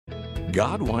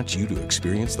God wants you to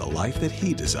experience the life that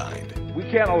He designed. We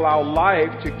can't allow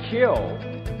life to kill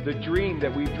the dream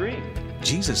that we dreamed.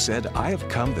 Jesus said, I have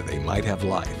come that they might have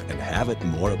life and have it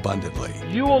more abundantly.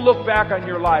 You will look back on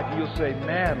your life and you'll say,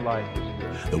 man, life is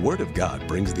good. The Word of God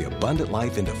brings the abundant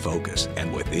life into focus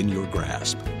and within your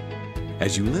grasp.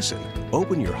 As you listen,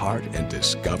 open your heart and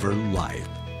discover life.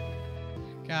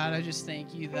 God, I just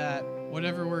thank you that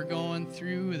whatever we're going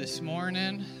through this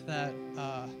morning, that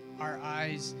our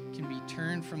eyes can be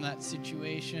turned from that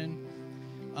situation.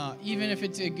 Even if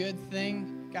it's a good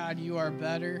thing, God, you are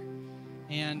better.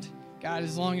 And God,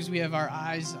 as long as we have our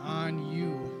eyes on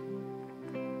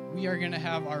you, we are going to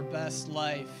have our best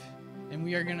life, and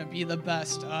we are going to be the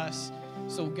best us.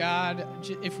 So God,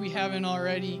 if we haven't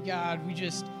already, God, we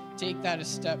just take that a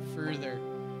step further.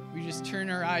 We just turn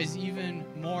our eyes even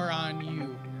more on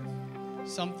you.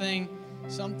 Something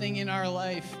in our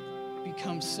life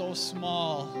becomes so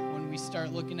small when we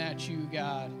start looking at you,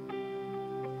 God.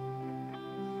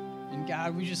 And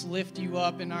God, we just lift you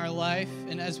up in our life.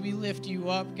 And as we lift you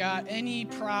up, God, any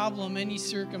problem, any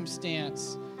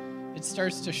circumstance, it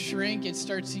starts to shrink. It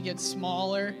starts to get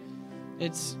smaller.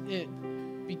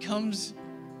 It becomes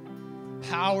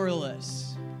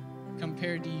powerless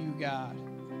compared to you, God.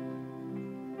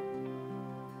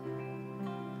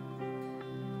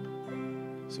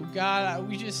 So God,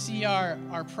 we just see our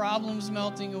problems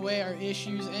melting away, our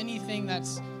issues, anything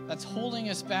that's holding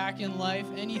us back in life,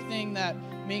 anything that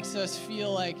makes us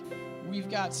feel like we've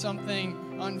got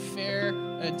something unfair,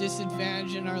 a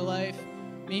disadvantage in our life,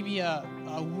 maybe a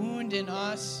wound in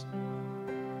us,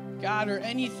 God, or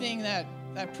anything that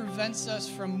prevents us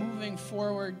from moving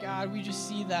forward, God, we just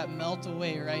see that melt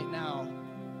away right now.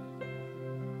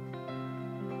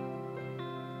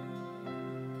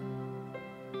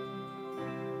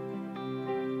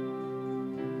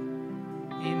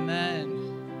 Amen.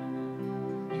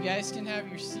 You guys can have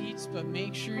your seats, but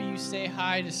make sure you say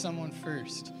hi to someone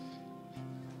first.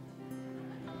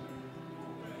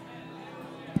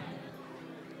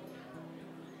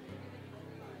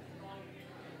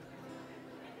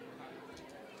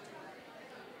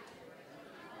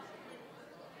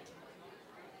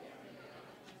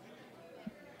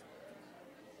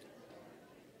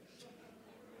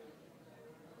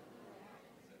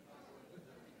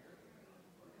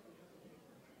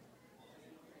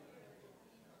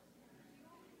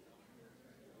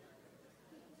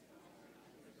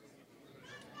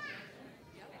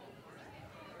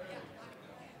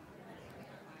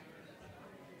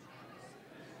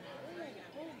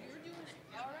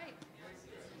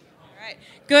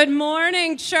 Good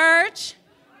morning, church.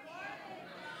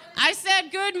 I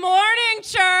said good morning,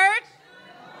 church.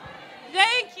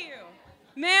 Thank you.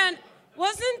 Man,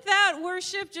 wasn't that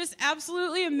worship just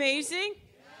absolutely amazing?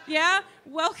 Yeah?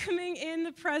 Welcoming in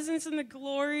the presence and the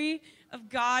glory of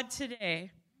God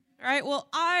today. All right, well,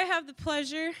 I have the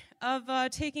pleasure of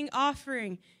taking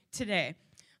offering today.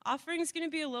 Offering is going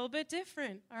to be a little bit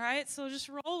different, all right? So just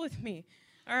roll with me,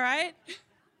 all right?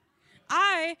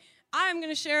 I'm going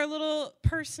to share a little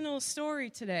personal story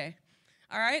today.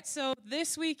 All right, so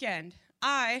this weekend,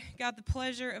 I got the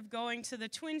pleasure of going to the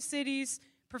Twin Cities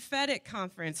Prophetic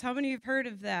Conference. How many have heard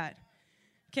of that?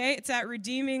 Okay, it's at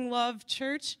Redeeming Love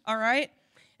Church, all right?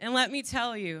 And let me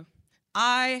tell you,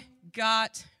 I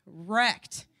got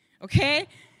wrecked, okay?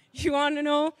 You want to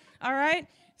know? All right,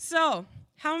 so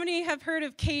how many have heard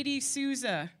of Katie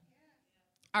Souza?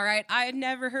 All right, I had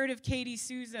never heard of Katie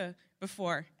Souza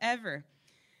before, ever.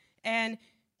 And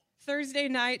Thursday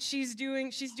night, she's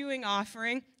doing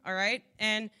offering, all right?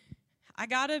 And I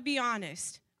got to be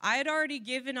honest. I had already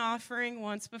given offering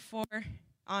once before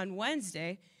on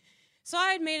Wednesday, so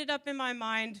I had made it up in my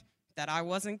mind that I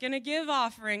wasn't going to give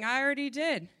offering. I already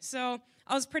did. So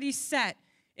I was pretty set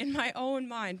in my own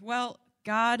mind. Well,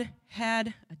 God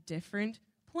had a different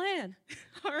plan,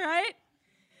 all right?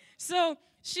 So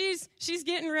she's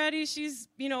getting ready.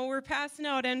 We're passing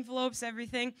out envelopes,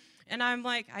 everything. And I'm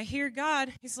like, I hear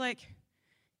God. He's like,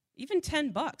 even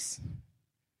 $10.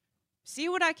 See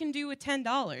what I can do with $10.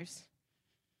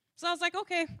 So I was like,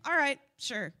 okay, all right,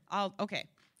 sure. Okay,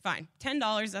 fine.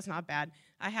 $10, that's not bad.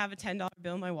 I have a $10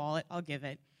 bill in my wallet. I'll give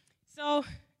it. So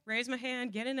raise my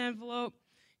hand, get an envelope,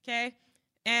 okay?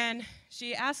 And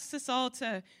she asks us all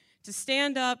to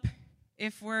stand up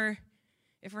if we're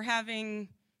having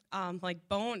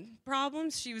bone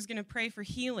problems. She was going to pray for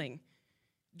healing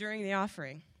during the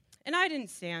offering. And I didn't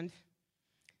stand.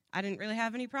 I didn't really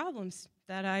have any problems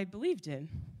that I believed in.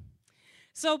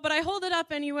 So, but I hold it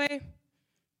up anyway,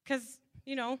 because,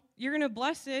 you're going to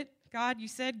bless it. God, you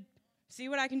said, see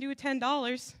what I can do with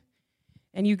 $10.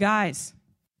 And you guys,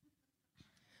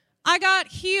 I got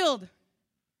healed.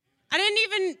 I didn't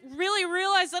even really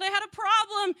realize that I had a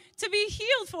problem to be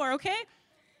healed for, okay?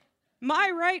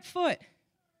 My right foot.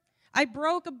 I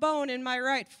broke a bone in my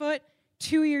right foot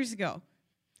 2 years ago.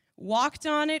 Walked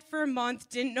on it for a month,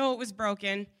 didn't know it was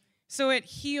broken, so it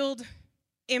healed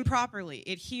improperly.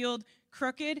 It healed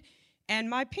crooked, and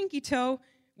my pinky toe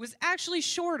was actually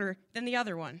shorter than the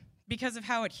other one because of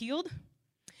how it healed.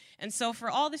 And so for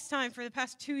all this time, for the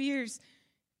past 2 years,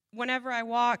 whenever I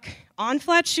walk on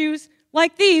flat shoes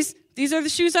like these are the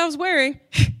shoes I was wearing,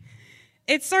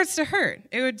 it starts to hurt.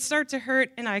 It would start to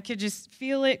hurt, and I could just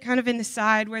feel it kind of in the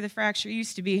side where the fracture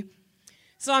used to be.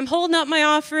 So I'm holding up my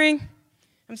offering.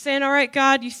 I'm saying, all right,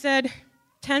 God, you said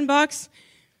 $10.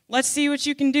 Let's see what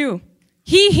you can do.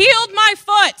 He healed my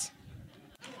foot.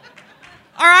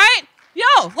 All right?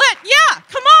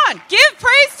 Come on. Give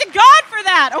praise to God for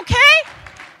that, okay?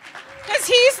 Because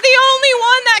he's the only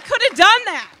one that could have done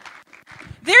that.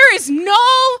 There is no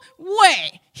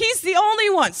way. He's the only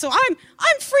one. So I'm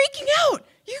freaking out.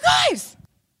 You guys,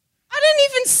 I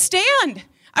didn't even stand.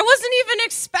 I wasn't even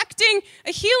expecting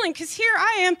a healing because here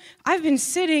I am. I've been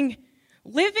sitting,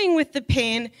 living with the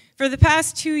pain for the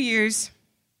past 2 years.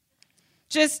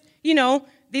 Just,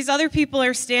 these other people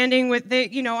are standing with,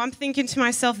 I'm thinking to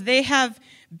myself, they have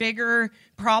bigger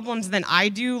problems than I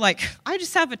do. Like, I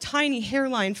just have a tiny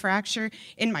hairline fracture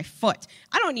in my foot.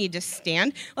 I don't need to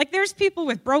stand. Like, there's people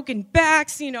with broken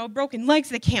backs, broken legs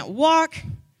that can't walk.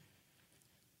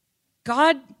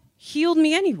 God healed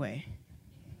me anyway.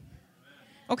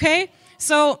 Okay?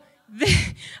 So the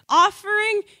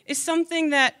offering is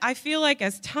something that I feel like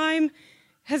as time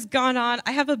has gone on,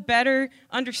 I have a better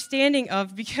understanding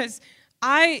of, because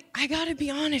I got to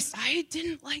be honest, I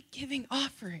didn't like giving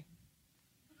offering.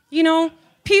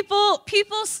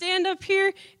 People stand up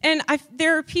here, and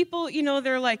there are people,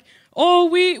 they're like, oh,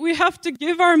 we have to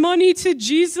give our money to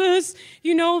Jesus.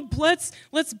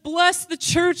 Let's bless the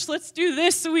church. Let's do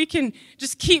this so we can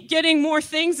just keep getting more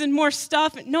things and more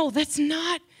stuff. No, that's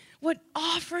not what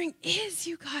offering is,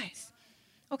 you guys.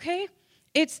 Okay?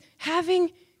 It's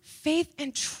having faith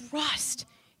and trust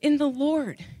in the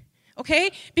Lord.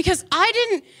 Okay? Because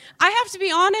I have to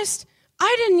be honest,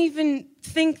 I didn't even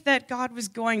think that God was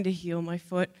going to heal my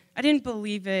foot. I didn't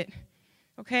believe it.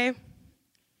 Okay?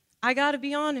 I got to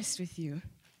be honest with you.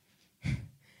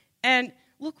 And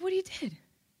look what he did.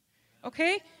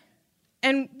 Okay?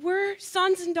 And we're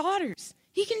sons and daughters.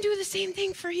 He can do the same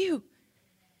thing for you.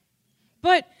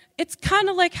 But it's kind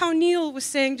of like how Neil was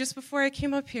saying just before I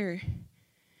came up here.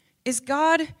 Is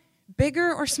God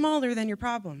bigger or smaller than your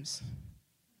problems?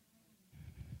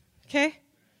 Okay?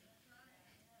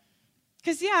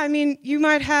 Because, you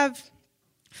might have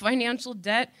financial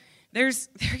debt. There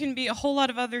can be a whole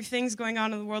lot of other things going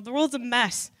on in the world. The world's a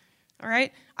mess, all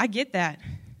right? I get that.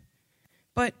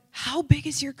 But how big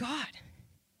is your God?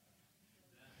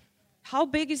 How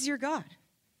big is your God?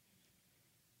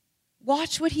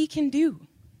 Watch what he can do.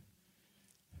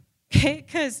 Okay?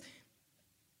 Because,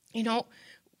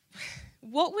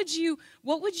 what would you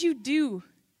do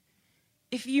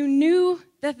if you knew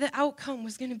that the outcome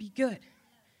was going to be good?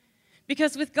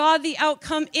 Because with God, the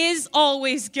outcome is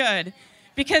always good.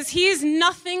 Because he is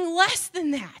nothing less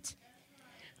than that.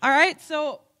 All right,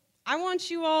 so I want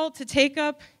you all to take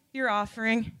up your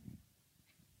offering.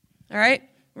 All right,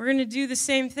 we're going to do the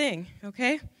same thing,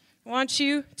 okay? I want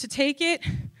you to take it,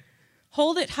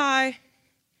 hold it high.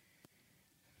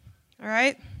 All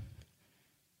right?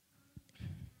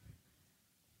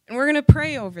 And we're going to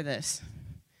pray over this.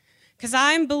 Because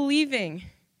I'm believing.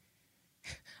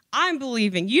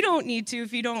 You don't need to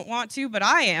if you don't want to, but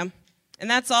I am. And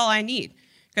that's all I need.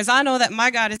 Because I know that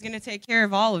my God is going to take care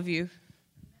of all of you.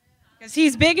 Because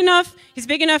he's big enough. He's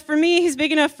big enough for me. He's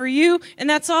big enough for you. And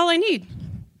that's all I need.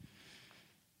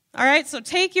 All right, so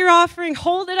take your offering.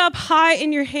 Hold it up high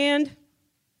in your hand.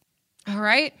 All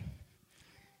right?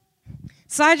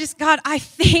 So God, I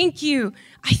thank you.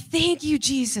 I thank you,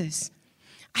 Jesus.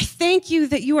 I thank you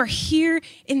that you are here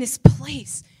in this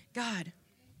place, God.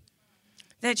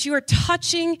 That you are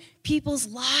touching people's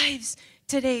lives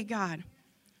today, God.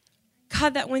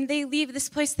 God, that when they leave this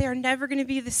place, they are never going to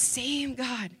be the same,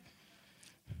 God.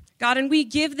 God, and we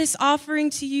give this offering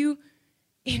to you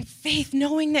in faith,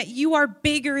 knowing that you are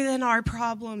bigger than our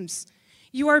problems.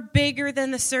 You are bigger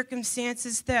than the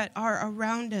circumstances that are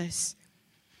around us.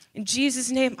 In Jesus'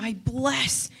 name, I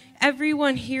bless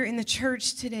everyone here in the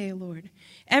church today, Lord.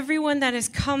 Everyone that has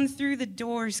come through the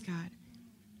doors, God.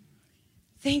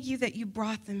 Thank you that you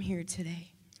brought them here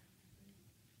today.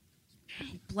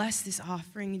 Bless this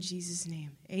offering in Jesus'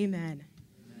 name. Amen.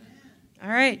 All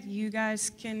right, you guys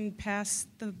can pass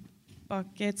the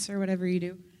buckets or whatever you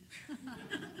do.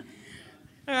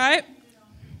 All right.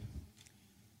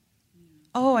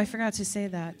 Oh, I forgot to say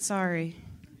that. Sorry.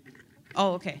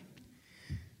 Oh, okay.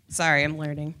 Sorry, I'm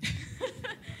learning.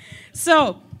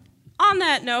 So, on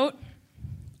that note,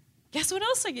 guess what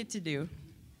else I get to do?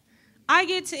 I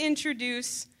get to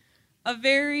introduce a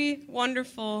very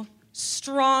wonderful,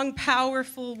 strong,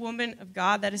 powerful woman of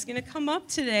God that is going to come up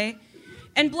today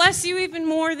and bless you even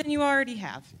more than you already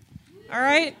have. All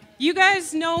right? You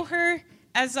guys know her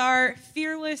as our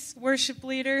fearless worship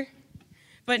leader,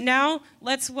 but now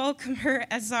let's welcome her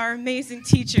as our amazing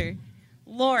teacher,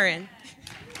 Lauren.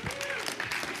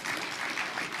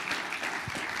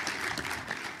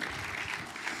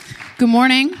 Good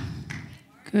morning.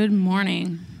 Good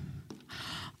morning.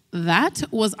 That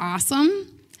was awesome.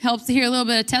 Helps to hear a little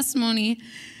bit of testimony.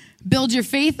 Build your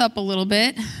faith up a little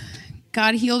bit.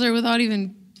 God healed her without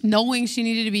even knowing she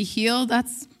needed to be healed.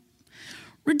 That's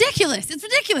ridiculous. It's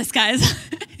ridiculous, guys.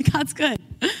 God's good.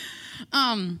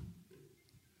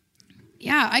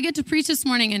 Yeah, I get to preach this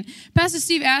morning, and Pastor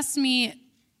Steve asked me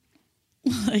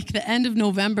like the end of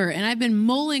November, and I've been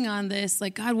mulling on this,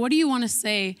 like, God, what do you want to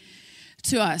say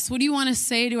to us? What do you want to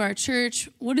say to our church?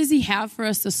 What does he have for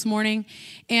us this morning?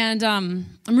 And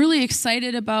I'm really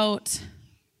excited about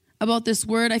this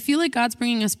word. I feel like God's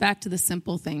bringing us back to the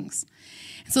simple things.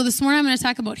 So this morning I'm going to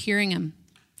talk about hearing him.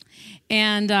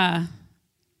 And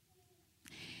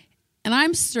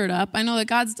I'm stirred up. I know that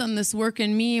God's done this work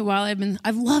in me while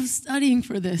I've loved studying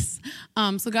for this.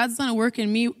 So God's done a work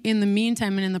in me in the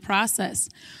meantime and in the process.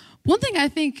 One thing I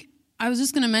think I was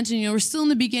just going to mention, we're still in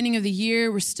the beginning of the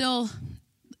year. We're still,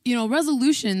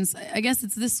 resolutions. I guess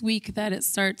it's this week that it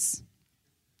starts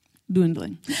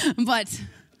dwindling. But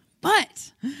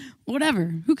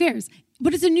whatever, who cares?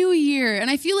 But it's a new year,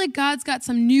 and I feel like God's got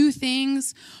some new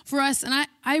things for us, and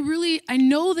I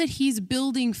know that he's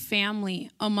building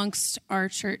family amongst our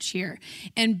church here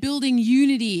and building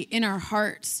unity in our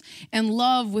hearts and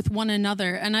love with one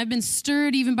another. And I've been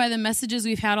stirred even by the messages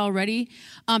we've had already.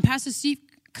 Pastor Steve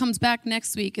comes back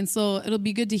next week, and so it'll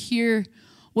be good to hear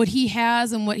what he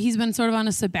has and what he's been sort of on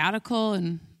a sabbatical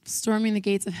and storming the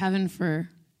gates of heaven for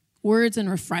words and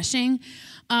refreshing.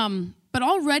 But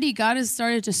already God has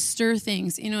started to stir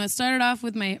things. It started off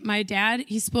with my dad.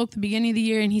 He spoke at the beginning of the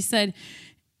year, and he said,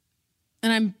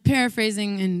 and I'm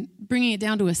paraphrasing and bringing it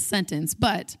down to a sentence,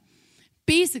 but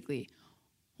basically,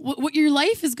 what your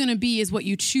life is going to be is what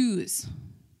you choose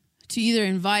to either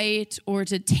invite or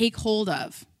to take hold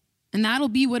of. And that'll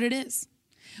be what it is.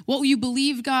 What you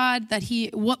believe God that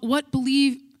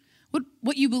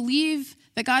what you believe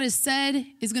that God has said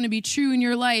is going to be true in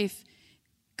your life,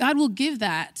 God will give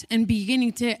that and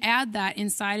beginning to add that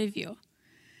inside of you.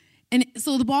 And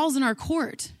so the ball's in our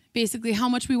court, basically, how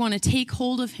much we want to take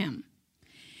hold of him.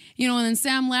 And then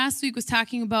Sam last week was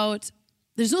talking about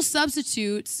there's no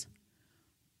substitutes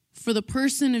for the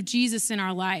person of Jesus in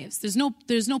our lives.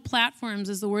 There's no platforms,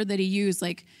 is the word that he used.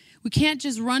 Like, we can't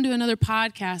just run to another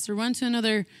podcast or run to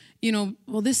another,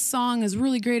 this song is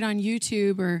really great on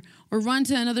YouTube or run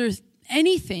to another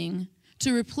anything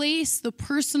to replace the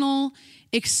personal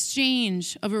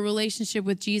exchange of a relationship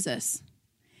with Jesus.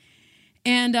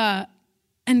 And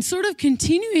sort of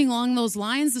continuing along those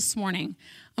lines this morning,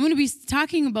 I'm going to be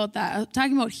talking about that,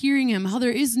 talking about hearing him, how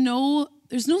there's no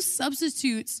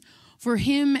substitutes for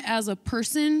him as a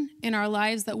person in our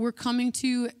lives that we're coming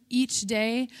to each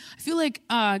day. I feel like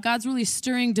God's really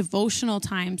stirring devotional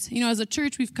times. As a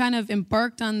church, we've kind of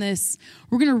embarked on this.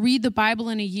 We're going to read the Bible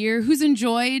in a year. Who's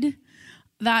enjoyed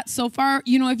that so far?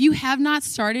 If you have not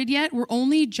started yet, we're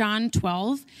only John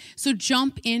 12, so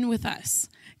jump in with us,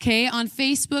 okay? On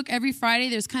Facebook, every Friday,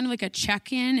 there's kind of like a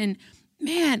check-in, and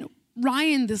man,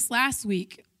 Ryan this last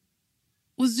week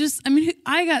was just,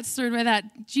 I got stirred by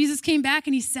that. Jesus came back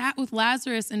and he sat with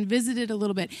Lazarus and visited a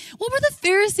little bit. What were the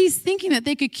Pharisees thinking, that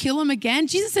they could kill him again?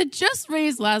 Jesus had just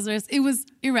raised Lazarus. It was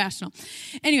irrational.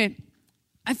 Anyway,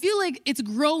 I feel like it's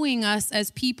growing us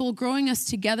as people, growing us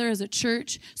together as a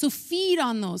church. So feed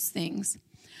on those things.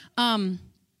 But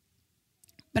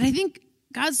I think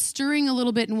God's stirring a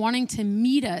little bit and wanting to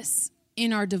meet us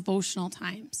in our devotional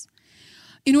times.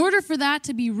 In order for that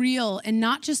to be real and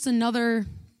not just another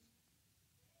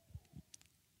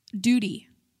duty,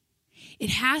 it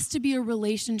has to be a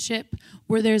relationship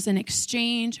where there's an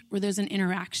exchange, where there's an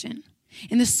interaction.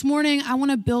 And this morning, I want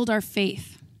to build our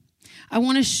faith. I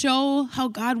want to show how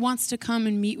God wants to come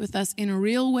and meet with us in a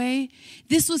real way.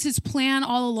 This was his plan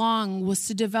all along, was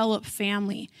to develop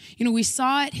family. We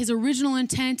saw it. His original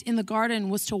intent in the garden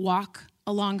was to walk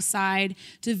alongside,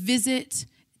 to visit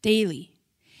daily.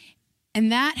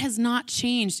 And that has not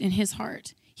changed in his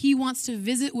heart. He wants to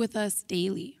visit with us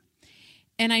daily.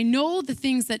 And I know the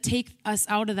things that take us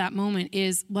out of that moment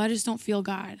is, well, I just don't feel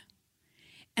God.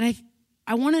 And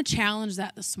I want to challenge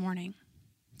that this morning,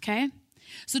 okay?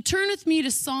 So turn with me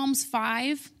to Psalms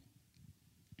 5.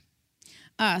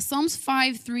 Psalms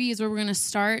 5:3 is where we're going to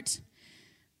start.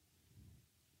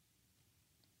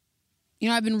 You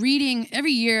know, I've been reading,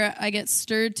 every year I get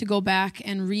stirred to go back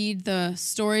and read the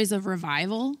stories of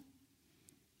revival.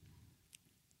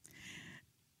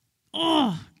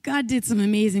 Oh, God did some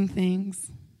amazing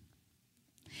things.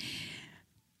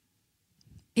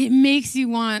 It makes you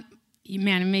want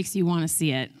to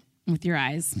see it with your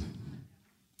eyes.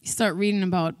 You start reading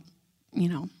about,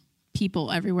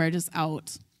 people everywhere just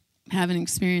out having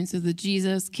experiences with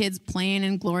Jesus, kids playing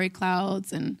in glory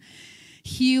clouds and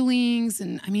healings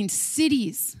and,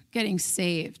 cities getting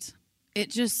saved. It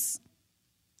just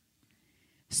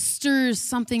stirs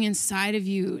something inside of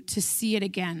you to see it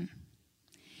again.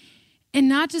 And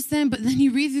not just then, but then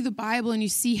you read through the Bible and you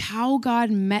see how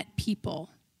God met people.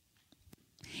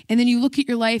 And then you look at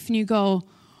your life and you go,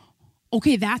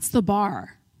 okay, that's the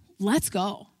bar. Let's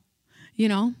go,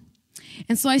 And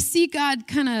so I see God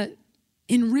kind of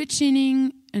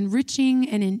enriching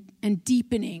and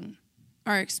deepening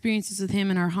our experiences with him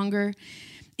and our hunger.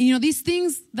 And, these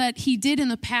things that he did in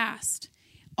the past,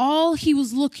 all he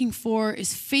was looking for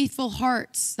is faithful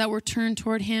hearts that were turned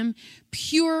toward him,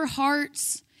 pure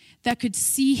hearts that could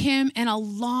see him, and a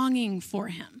longing for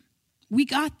him. We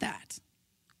got that.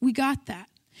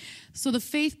 So the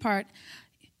faith part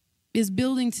is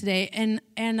building today, and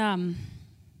I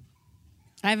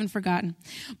haven't forgotten.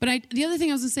 But the other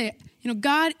thing I was going to say,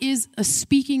 God is a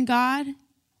speaking God.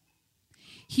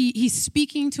 He's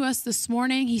speaking to us this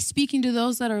morning. He's speaking to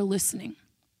those that are listening.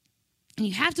 And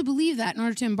you have to believe that in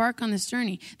order to embark on this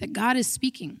journey, that God is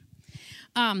speaking.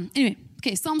 Anyway,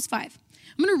 okay, Psalms 5.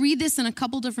 I'm going to read this in a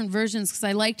couple different versions because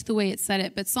I liked the way it said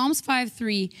it. But Psalms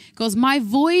 5:3 goes, "My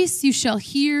voice you shall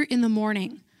hear in the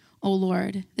morning, O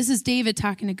Lord." This is David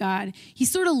talking to God.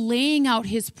 He's sort of laying out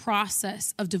his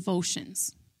process of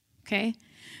devotions, okay?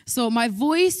 So, "My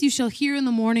voice you shall hear in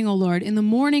the morning, O Lord. In the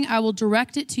morning I will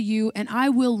direct it to you, and I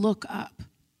will look up."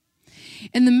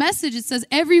 In the Message, it says,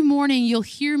 "Every morning you'll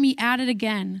hear me at it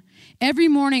again. Every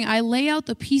morning I lay out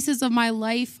the pieces of my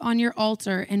life on your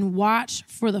altar and watch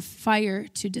for the fire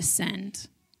to descend."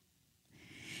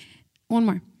 One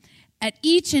more. "At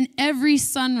each and every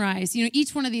sunrise,"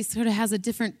 each one of these sort of has a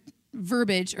different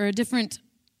verbiage or a different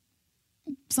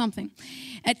something.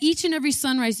 "At each and every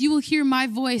sunrise, you will hear my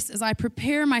voice as I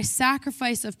prepare my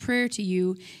sacrifice of prayer to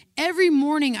you. Every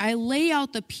morning I lay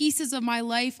out the pieces of my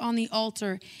life on the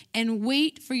altar and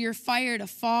wait for your fire to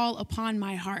fall upon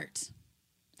my heart."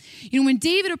 When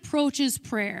David approaches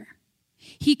prayer,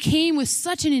 he came with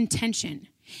such an intention.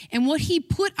 And what he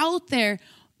put out there,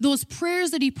 those prayers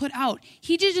that he put out,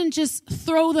 he didn't just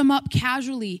throw them up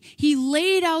casually. He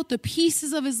laid out the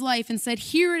pieces of his life and said,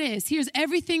 here it is. Here's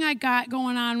everything I got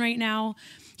going on right now.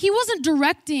 He wasn't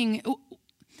directing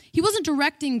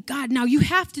God, now you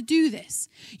have to do this.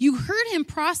 You heard him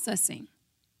processing,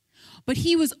 but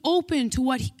he was open to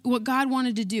what God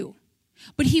wanted to do.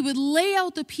 But he would lay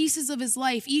out the pieces of his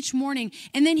life each morning,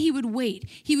 and then he would wait.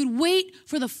 He would wait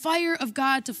for the fire of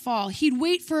God to fall. He'd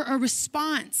wait for a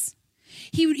response.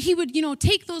 He would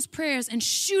take those prayers and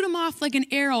shoot them off like an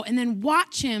arrow and then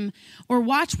watch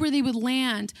where they would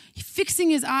land, fixing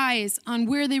his eyes on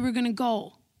where they were going to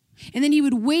go. And then he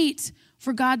would wait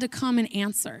for God to come and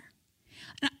answer.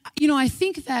 I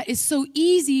think that is so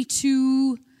easy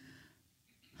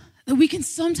that we can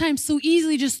sometimes so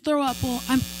easily just throw up,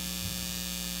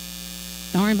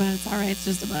 don't worry about it, it's all right, it's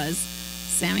just a buzz.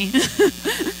 Sammy.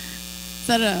 Is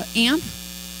that an amp?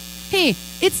 Hey,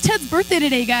 it's Ted's birthday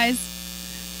today, guys.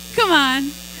 Come on.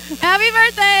 Happy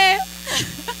birthday!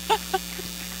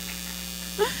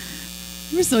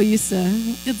 We're so used to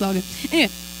it. It's all good.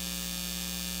 Anyway.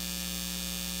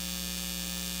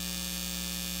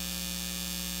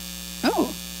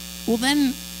 Oh. Well,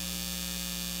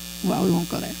 we won't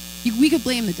go there. We could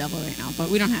blame the devil right now, but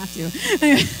we don't have to.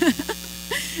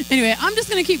 Anyway, I'm just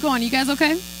going to keep going. You guys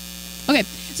okay? Okay.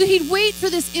 So he'd wait for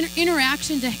this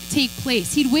interaction to take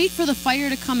place. He'd wait for the fire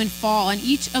to come and fall on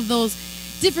each of those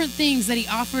different things that he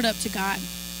offered up to God.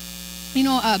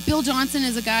 Bill Johnson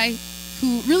is a guy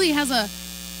who really has a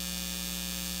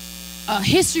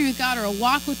history with God or a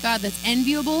walk with God that's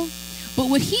enviable. But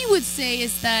what he would say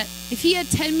is that if he had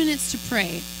 10 minutes to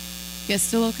pray, you guys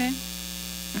still okay?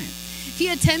 All right. If he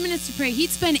had 10 minutes to pray, he'd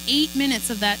spend 8 minutes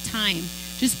of that time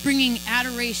just bringing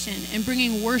adoration and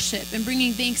bringing worship and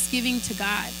bringing thanksgiving to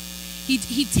God.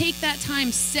 He'd take that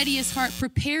time, steady his heart,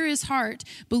 prepare his heart,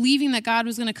 believing that God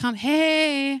was going to come.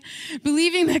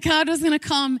 Believing that God was going to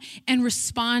come and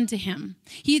respond to him.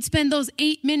 He'd spend those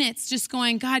 8 minutes just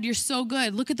going, God, you're so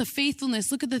good. Look at the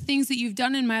faithfulness. Look at the things that you've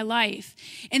done in my life.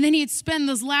 And then he'd spend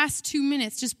those last 2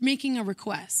 minutes just making a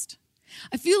request.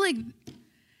 I feel like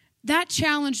that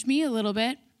challenged me a little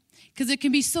bit, because it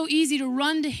can be so easy to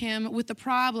run to him with the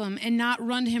problem and not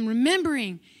run to him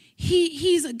remembering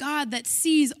he's a God that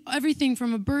sees everything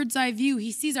from a bird's eye view.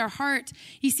 He sees our heart.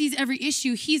 He sees every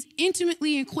issue. He's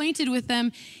intimately acquainted with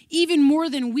them even more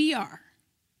than we are.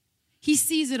 He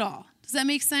sees it all. Does that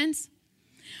make sense?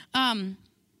 I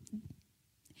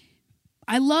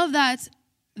love that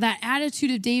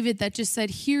attitude of David that just said,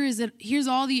 here's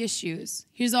all the issues.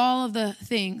 Here's all of the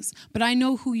things. But I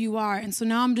know who you are. And so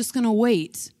now I'm just going to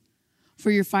wait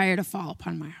for your fire to fall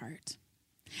upon my heart.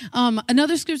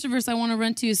 Another scripture verse I want to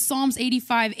run to is Psalms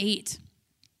 85:8.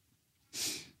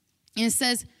 And it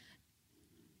says,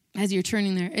 as you're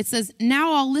turning there, it says,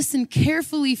 now I'll listen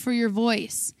carefully for your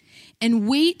voice and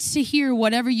wait to hear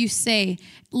whatever you say.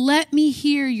 Let me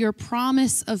hear your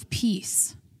promise of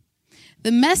peace.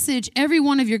 The message every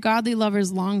one of your godly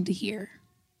lovers long to hear.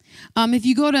 If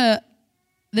you go to,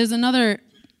 there's another,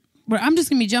 where I'm just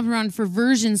going to be jumping around for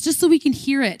versions just so we can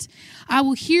hear it. I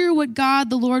will hear what God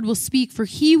the Lord will speak, for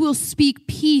he will speak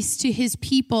peace to his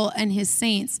people and his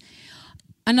saints.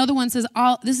 Another one says,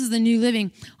 this is the New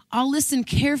Living, I'll listen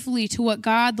carefully to what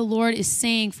God the Lord is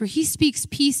saying, for he speaks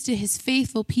peace to his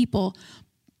faithful people.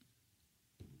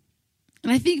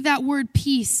 And I think that word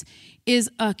peace is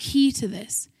a key to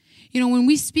this. You know, when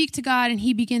we speak to God and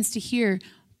he begins to hear,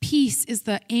 peace is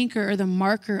the anchor or the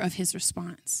marker of his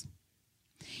response.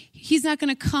 He's not going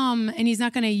to come and he's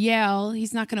not going to yell.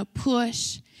 He's not going to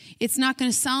push. It's not going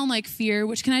to sound like fear,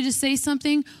 which, can I just say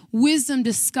something? Wisdom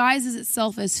disguises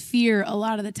itself as fear a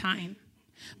lot of the time.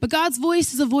 But God's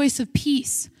voice is a voice of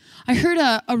peace. I heard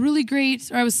a really great,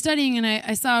 or I was studying and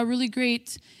I saw a really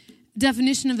great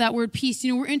definition of that word peace.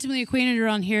 You know, we're intimately acquainted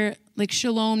around here, like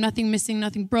shalom, nothing missing,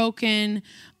 nothing broken,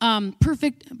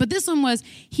 perfect. But this one was,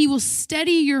 he will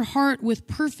steady your heart with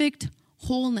perfect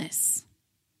wholeness.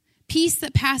 Peace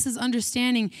that passes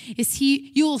understanding is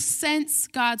you'll sense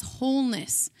God's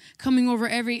wholeness coming over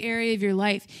every area of your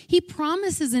life. He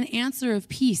promises an answer of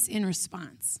peace in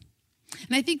response.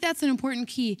 And I think that's an important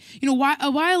key. You know,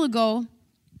 a while ago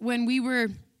when we were,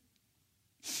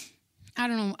 I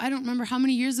don't remember how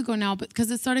many years ago now, but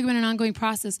because it started being an ongoing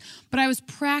process, but I was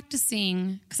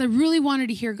practicing because I really wanted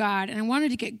to hear God and I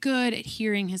wanted to get good at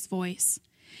hearing his voice.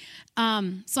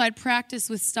 So I'd practice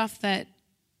with stuff that,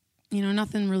 you know,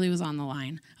 nothing really was on the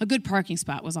line. A good parking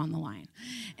spot was on the line.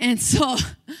 And so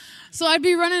I'd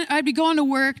be going to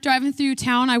work, driving through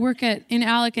town. I work in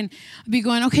Alec, and I'd be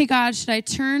going, okay, God, should I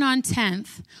turn on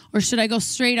 10th or should I go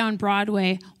straight on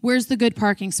Broadway? Where's the good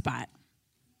parking spot?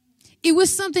 It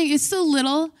was something, it's so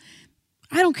little.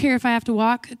 I don't care if I have to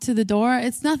walk to the door.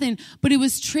 It's nothing. But it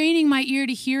was training my ear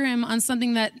to hear him on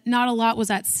something that not a lot was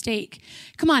at stake.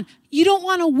 Come on, you don't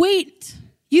want to wait.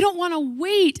 You don't want to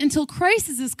wait until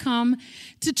crisis has come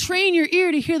to train your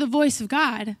ear to hear the voice of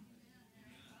God.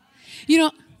 You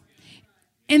know,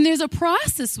 and there's a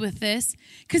process with this,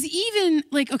 because even,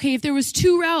 like, okay, if there was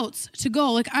 2 routes to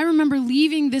go, like I remember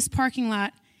leaving this parking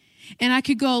lot, and I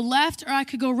could go left or I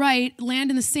could go right, land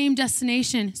in the same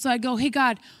destination. So I'd go, hey,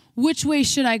 God, which way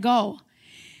should I go?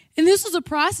 And this was a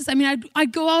process. I mean,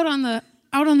 I'd go out on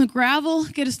the gravel,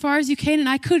 get as far as you can, and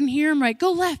I couldn't hear him right.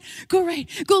 Go left, go right,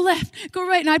 go left, go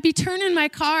right. And I'd be turning my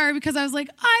car because I was like,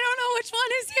 I don't know which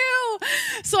one is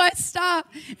you. So I'd stop,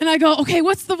 and I go, okay,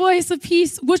 what's the voice of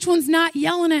peace? Which one's not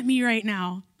yelling at me right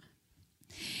now?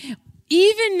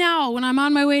 Even now, when I'm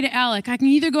on my way to Alec, I can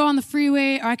either go on the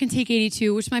freeway or I can take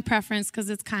 82, which is my preference because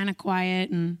it's kind of quiet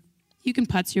and you can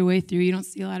putz your way through. You don't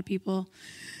see a lot of people.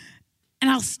 And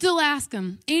I'll still ask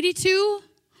him, 82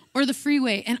 or the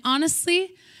freeway? And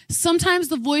honestly, sometimes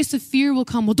the voice of fear will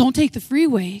come, well, don't take the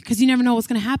freeway because you never know what's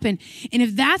going to happen. And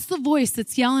if that's the voice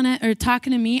that's yelling at or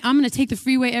talking to me, I'm going to take the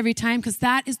freeway every time because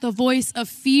that is the voice of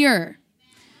fear.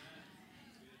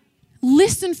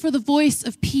 Listen for the voice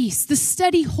of peace, the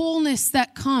steady wholeness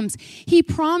that comes. He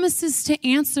promises to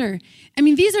answer. I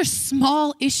mean, these are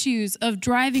small issues of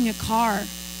driving a car.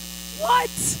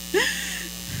 What?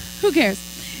 Who cares?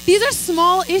 These are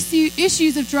small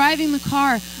issues of driving the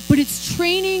car, but it's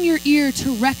training your ear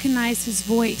to recognize his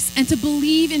voice and to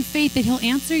believe in faith that he'll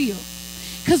answer you.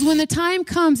 Because when the time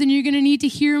comes and you're going to need to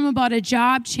hear him about a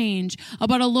job change,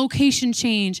 about a location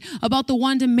change, about the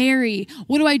one to marry,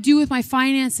 what do I do with my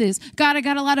finances? God, I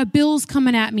got a lot of bills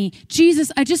coming at me.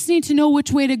 Jesus, I just need to know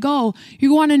which way to go. You're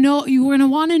going to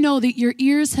want to know that your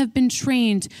ears have been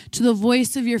trained to the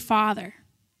voice of your Father.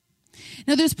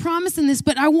 Now, there's promise in this,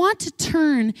 but I want to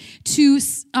turn to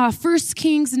 1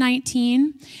 Kings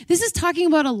 19. This is talking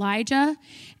about Elijah.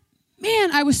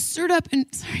 Man, I was stirred up and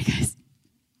sorry, guys.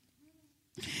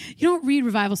 You don't read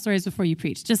revival stories before you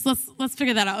preach. Just let's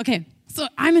figure that out. Okay, so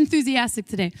I'm enthusiastic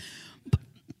today.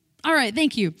 All right,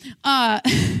 thank you. I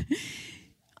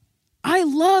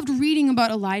loved reading about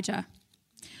Elijah.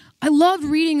 I loved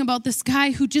reading about this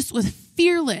guy who just was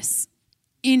fearless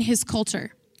in his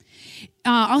culture.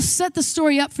 I'll set the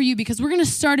story up for you because we're going to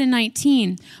start in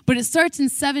 19, but it starts in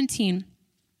 17,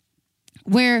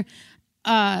 where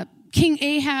King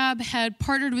Ahab had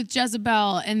partnered with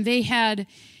Jezebel, and they had,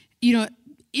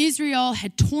 Israel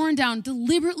had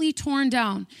deliberately torn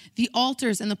down the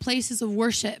altars and the places of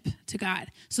worship to God.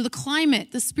 So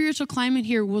the spiritual climate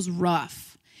here was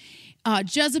rough.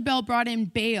 Jezebel brought in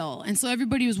Baal, and so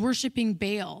everybody was worshiping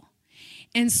Baal.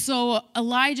 And so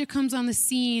Elijah comes on the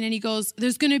scene, and he goes,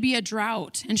 there's going to be a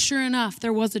drought. And sure enough,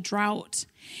 there was a drought.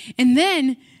 So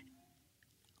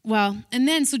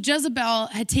Jezebel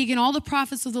had taken all the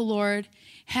prophets of the Lord,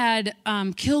 had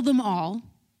killed them all.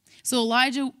 So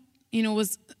Elijah,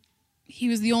 was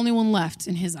the only one left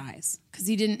in his eyes because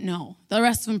he didn't know. The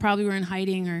rest of them probably were in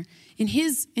hiding, or in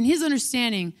his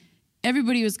understanding,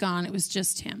 everybody was gone. It was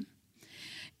just him.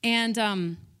 And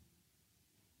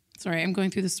sorry, I'm going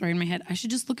through the story in my head. I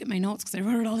should just look at my notes because I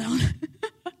wrote it all down.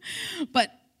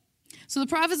 So the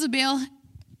prophets of Baal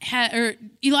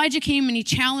Elijah came and he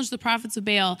challenged the prophets of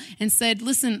Baal and said,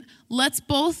 listen,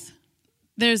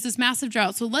 there's this massive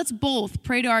drought, so let's both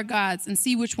pray to our gods and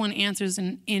see which one answers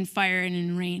in fire and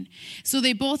in rain. So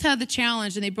they both had the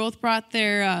challenge, and they both brought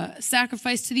their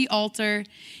sacrifice to the altar.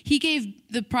 He gave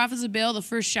the prophets of Baal the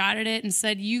first shot at it and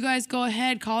said, you guys go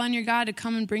ahead, call on your God to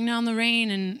come and bring down the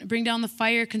rain and bring down the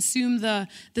fire, consume the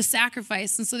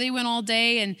sacrifice. And so they went all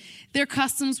day, and their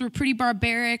customs were pretty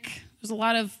barbaric. There was a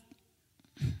lot of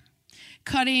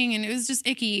cutting, and it was just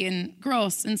icky and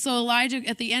gross. And so Elijah,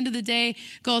 at the end of the day,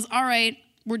 goes, all right,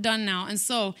 we're done now. And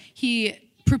so he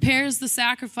prepares the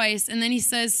sacrifice, and then he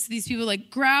says to these people,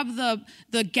 grab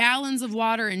the gallons of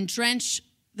water and drench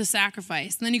the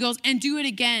sacrifice. And then he goes, and do it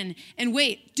again. And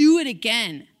wait, do it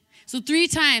again. So 3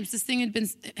 times this thing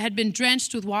had been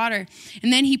drenched with water.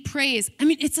 And then he prays.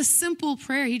 It's a simple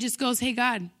prayer. He just goes, hey,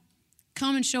 God,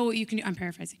 come and show what you can do. I'm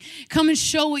paraphrasing. Come and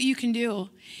show what you can do.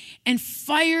 And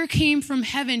fire came from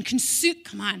heaven, consumed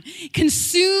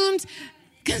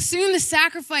the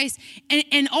sacrifice,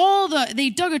 and they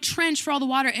dug a trench for all the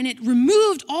water, and it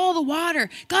removed all the water.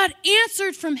 God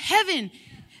answered from heaven,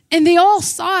 and they all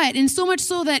saw it, and so much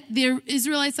so that the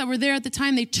Israelites that were there at the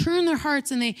time, they turned their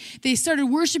hearts, and they started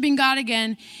worshiping God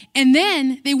again, and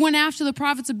then they went after the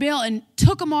prophets of Baal and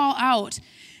took them all out.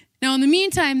 Now, in the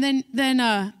meantime,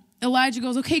 then Elijah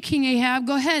goes, okay, King Ahab,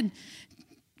 go ahead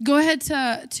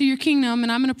to your kingdom,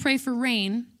 and I'm going to pray for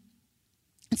rain.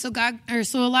 And so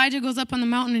Elijah goes up on the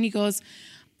mountain, and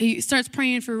he starts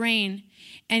praying for rain,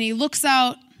 and he looks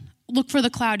out, look for the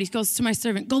cloud. He goes to my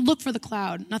servant, go look for the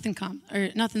cloud.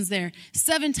 Nothing's there.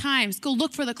 7 times, go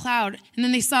look for the cloud. And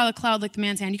then they saw the cloud like the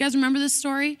man's hand. You guys remember this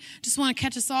story? Just want to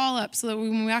catch us all up so that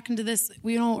when we walk into this,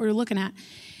 we know what we're looking at.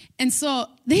 And so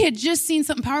they had just seen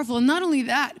something powerful. And not only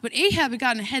that, but Ahab had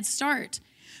gotten a head start.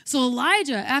 So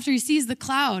Elijah, after he sees the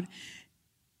cloud,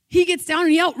 he gets down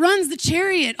and he outruns the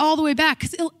chariot all the way back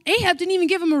because Ahab didn't even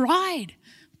give him a ride,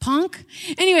 punk.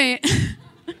 Anyway,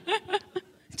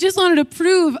 just wanted to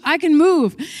prove I can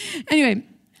move. Anyway,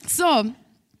 so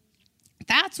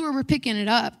that's where we're picking it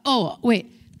up. Oh, wait.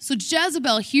 So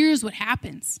Jezebel hears what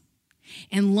happens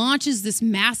and launches this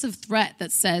massive threat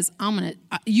that says,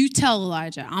 you tell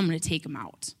Elijah, I'm going to take him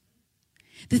out.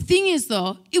 The thing is,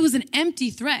 though, it was an empty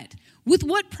threat. With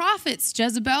what prophets,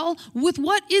 Jezebel? With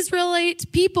what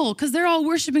Israelite people? Because they're all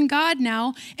worshiping God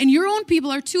now, and your own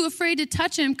people are too afraid to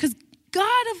touch him because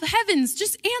God of heavens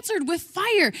just answered with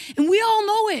fire, and we all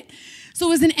know it. So it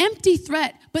was an empty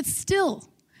threat, but still,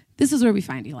 this is where we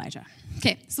find Elijah.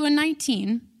 Okay, so in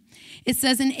 19, it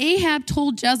says, and Ahab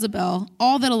told Jezebel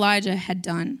all that Elijah had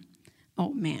done.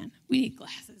 Oh, man, we need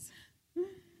glasses.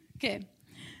 Okay,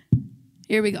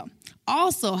 here we go.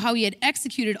 Also, how he had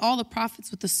executed all the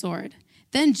prophets with the sword.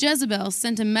 Then Jezebel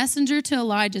sent a messenger to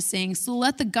Elijah, saying, so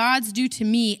let the gods do to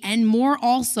me, and more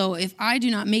also, if I do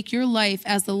not make your life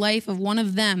as the life of one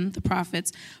of them, the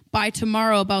prophets, by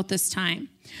tomorrow about this time.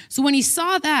 So when he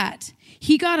saw that,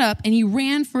 he got up and he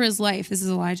ran for his life, this is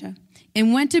Elijah,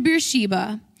 and went to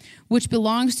Beersheba, which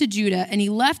belongs to Judah, and he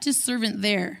left his servant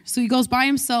there. So he goes by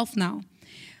himself now.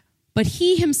 But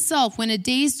he himself went a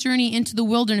day's journey into the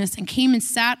wilderness and came and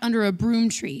sat under a broom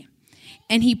tree.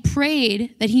 And he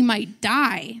prayed that he might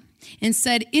die and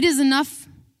said, "It is enough.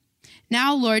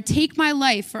 Now, Lord, take my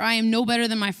life, for I am no better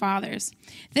than my father's."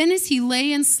 Then as he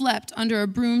lay and slept under a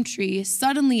broom tree,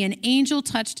 suddenly an angel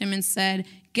touched him and said,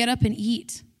 "Get up and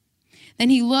eat." Then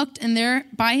he looked, and there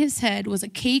by his head was a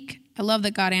cake. I love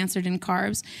that God answered in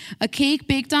carbs. A cake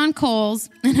baked on coals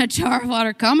and a jar of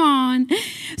water. Come on.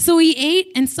 So he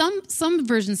ate, and some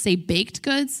versions say baked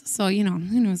goods. So,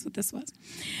 who knows what this was.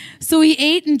 So he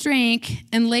ate and drank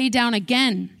and lay down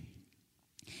again.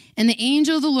 And the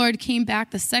angel of the Lord came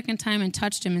back the second time and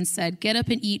touched him and said, "Get up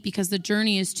and eat, because the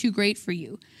journey is too great for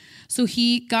you." So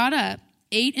he got up,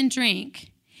 ate and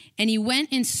drank, and he went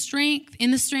in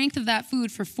the strength of that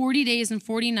food for 40 days and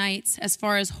 40 nights as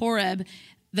far as Horeb,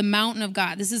 the mountain of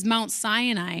God. This is Mount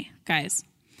Sinai, guys.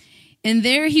 And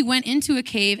there he went into a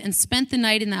cave and spent the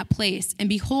night in that place. And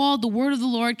behold, the word of the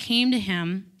Lord came to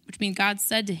him, which means God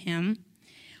said to him,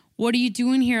 "What are you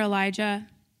doing here, Elijah?"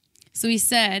 So he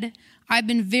said, "I've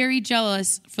been very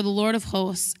jealous for the Lord of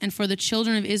hosts and for the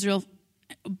children of Israel.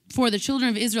 For the children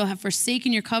of Israel have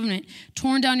forsaken your covenant,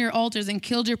 torn down your altars, and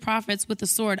killed your prophets with the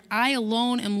sword. I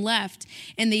alone am left,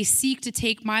 and they seek to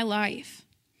take my life."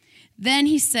 Then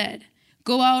he said,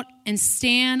 "Go out and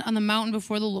stand on the mountain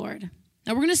before the Lord."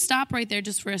 Now we're going to stop right there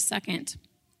just for a second.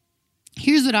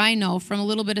 Here's what I know from a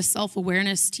little bit of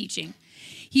self-awareness teaching.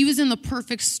 He was in the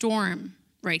perfect storm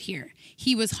right here.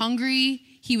 He was hungry.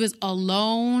 He was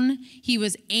alone. He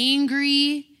was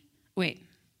angry. Wait,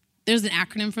 there's an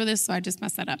acronym for this, so I just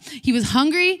messed that up. He was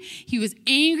hungry. He was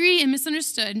angry and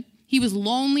misunderstood. He was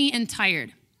lonely and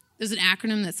tired. There's an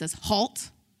acronym that says HALT.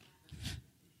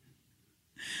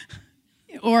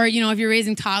 Or, if you're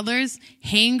raising toddlers,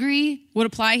 hangry would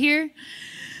apply here.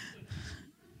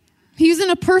 He was in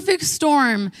a perfect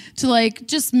storm to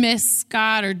just miss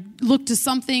God or look to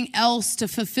something else to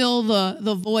fulfill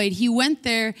the void. He went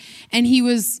there and he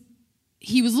was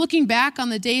looking back on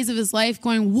the days of his life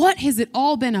going, what has it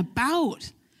all been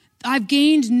about? I've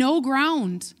gained no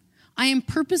ground. I am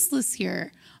purposeless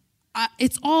here.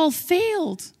 It's all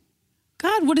failed.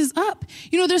 God, what is up?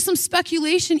 There's some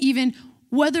speculation even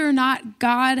whether or not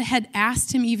God had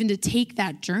asked him even to take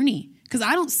that journey. Because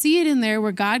I don't see it in there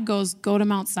where God goes, "Go to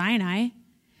Mount Sinai."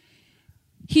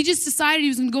 He just decided he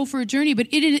was going to go for a journey. But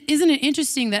isn't it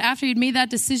interesting that after he'd made that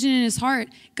decision in his heart,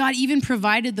 God even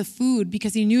provided the food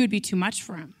because he knew it'd be too much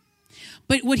for him.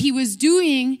 But what he was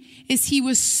doing is he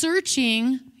was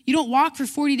searching. You don't walk for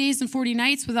 40 days and 40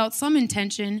 nights without some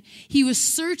intention. He was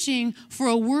searching for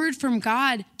a word from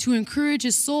God to encourage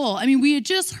his soul. I mean, we had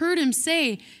just heard him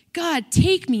say, "God,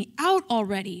 take me out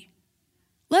already.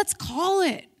 Let's call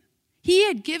it." He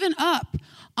had given up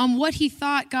on what he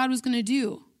thought God was going to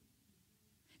do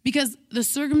because the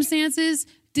circumstances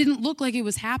didn't look like it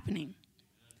was happening.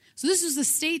 So this was the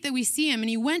state that we see him, and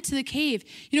he went to the cave.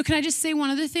 Can I just say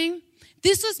one other thing?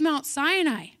 This was Mount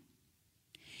Sinai.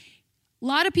 A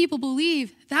lot of people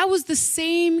believe that was the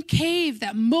same cave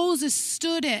that Moses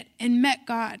stood at and met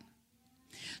God.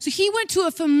 So he went to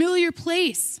a familiar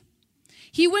place.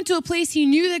 He went to a place he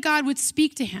knew that God would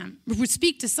speak to him, would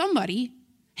speak to somebody,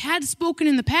 had spoken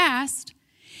in the past.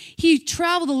 He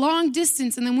traveled a long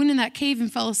distance and then went in that cave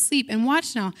and fell asleep. And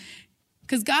watch now,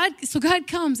 because God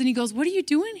comes and he goes, "What are you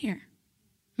doing here?"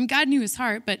 I mean, God knew his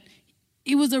heart, but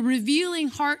it was a revealing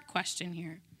heart question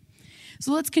here.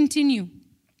 So let's continue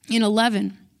in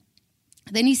 11.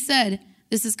 Then he said,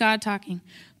 this is God talking,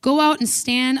 "Go out and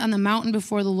stand on the mountain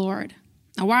before the Lord."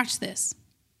 Now watch this.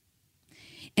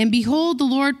 "And behold, the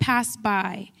Lord passed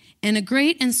by, and a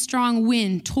great and strong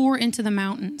wind tore into the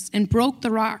mountains and broke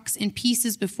the rocks in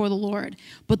pieces before the Lord.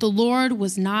 But the Lord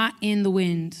was not in the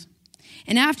wind.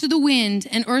 And after the wind,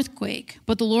 an earthquake,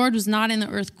 but the Lord was not in the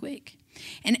earthquake.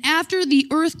 And after the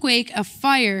earthquake, a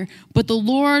fire, but the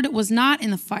Lord was not in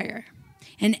the fire.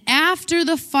 And after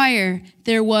the fire,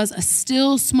 there was a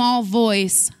still small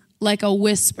voice like a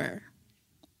whisper."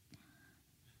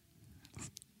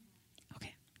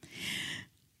 Okay.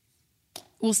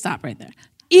 We'll stop right there.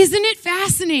 Isn't it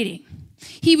fascinating?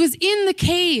 He was in the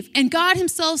cave, and God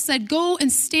himself said, "Go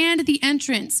and stand at the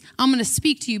entrance. I'm going to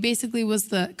speak to you," basically was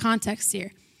the context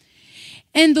here.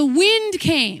 And the wind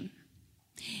came,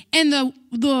 and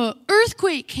the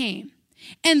earthquake came,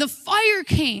 and the fire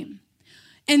came,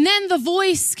 and then the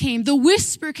voice came, the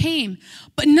whisper came,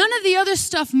 but none of the other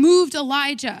stuff moved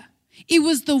Elijah. It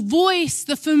was the voice,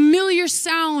 the familiar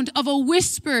sound of a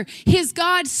whisper. His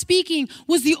God speaking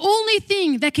was the only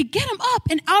thing that could get him up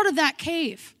and out of that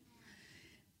cave.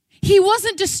 He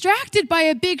wasn't distracted by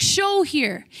a big show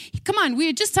here. Come on, we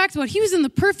had just talked about he was in the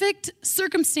perfect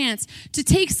circumstance to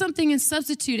take something and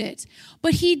substitute it.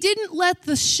 But he didn't let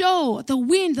the show, the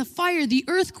wind, the fire, the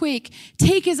earthquake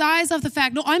take his eyes off the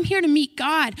fact, no, I'm here to meet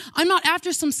God. I'm not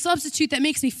after some substitute that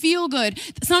makes me feel good.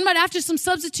 I'm not after some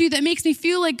substitute that makes me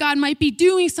feel like God might be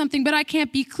doing something, but I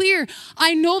can't be clear.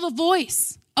 I know the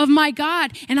voice of my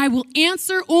God, and I will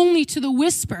answer only to the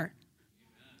whisper.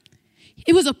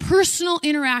 It was a personal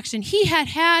interaction. He had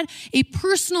had a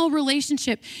personal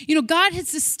relationship. You know, God had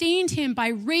sustained him by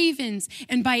ravens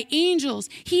and by angels.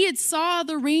 He had saw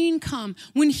the rain come.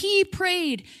 When he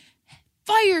prayed,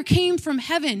 fire came from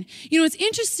heaven. You know, it's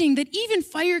interesting that even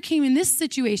fire came in this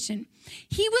situation.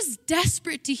 He was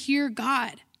desperate to hear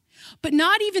God, but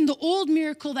not even the old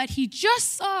miracle that he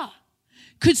just saw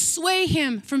could sway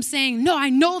him from saying, no,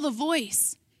 I know the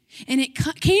voice. And it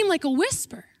came like a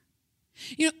whisper.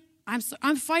 You know,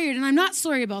 I'm fired, and I'm not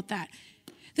sorry about that.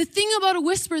 The thing about a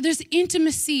whisper, there's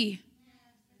intimacy.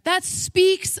 That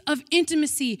speaks of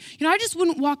intimacy. You know, I just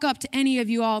wouldn't walk up to any of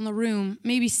you all in the room,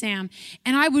 maybe Sam,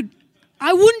 and I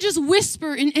wouldn't just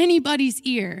whisper in anybody's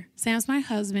ear. Sam's my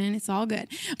husband, it's all good.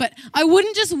 But I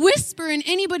wouldn't just whisper in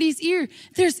anybody's ear.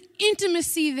 There's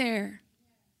intimacy there.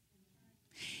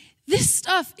 This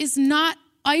stuff is not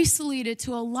isolated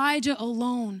to Elijah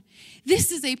alone.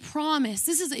 This is a promise.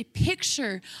 This is a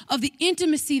picture of the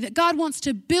intimacy that God wants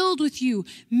to build with you,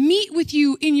 meet with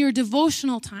you in your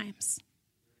devotional times.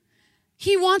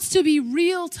 He wants to be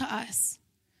real to us.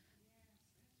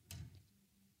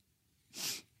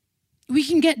 We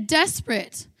can get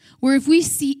desperate where if we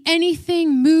see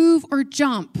anything move or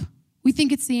jump, we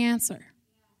think it's the answer.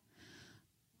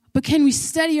 But can we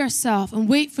steady ourselves and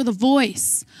wait for the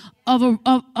voice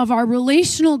of our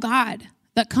relational God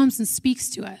that comes and speaks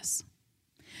to us?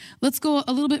 Let's go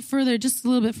a little bit further, just a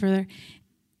little bit further.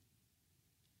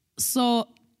 So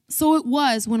it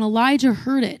was when Elijah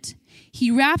heard it,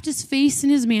 he wrapped his face in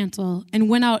his mantle and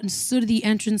went out and stood at the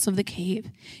entrance of the cave.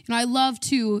 You know, I love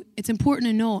too, it's important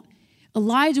to note,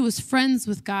 Elijah was friends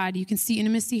with God. You can see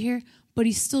intimacy here, but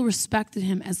he still respected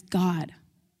him as God.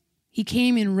 He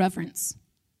came in reverence.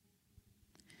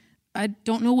 I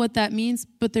don't know what that means,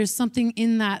 but there's something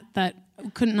in that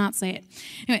could not say it.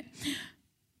 Anyway,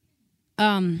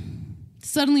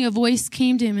 suddenly a voice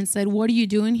came to him and said, "What are you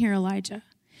doing here, Elijah?"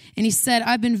 And he said,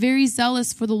 "I've been very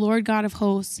zealous for the Lord God of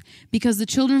hosts, because the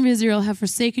children of Israel have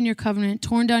forsaken your covenant,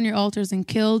 torn down your altars, and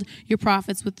killed your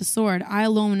prophets with the sword. I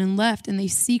alone am left, and they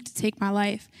seek to take my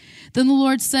life." Then the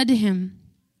Lord said to him,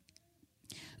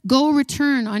 "Go,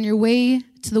 return on your way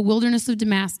to the wilderness of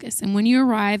Damascus, and when you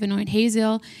arrive, anoint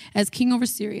Hazael as king over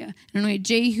Syria, and anoint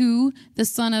Jehu, the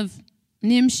son of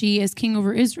Nimshi, as king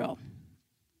over Israel."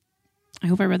 I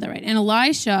hope I read that right. "And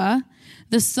Elisha,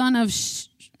 the son of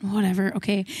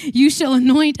you shall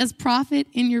anoint as prophet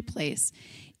in your place.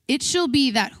 It shall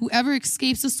be that whoever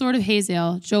escapes the sword of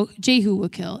Hazael, Jehu will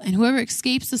kill, and whoever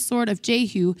escapes the sword of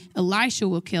Jehu, Elisha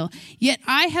will kill. Yet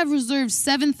I have reserved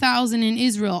 7,000 in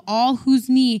Israel, all whose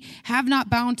knee have not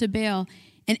bowed to Baal,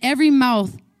 and every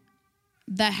mouth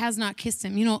that has not kissed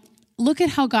him." You know, look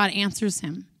at how God answers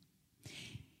him.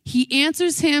 He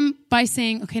answers him by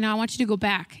saying, okay, now I want you to go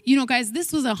back. You know, guys,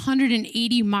 this was a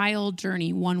 180-mile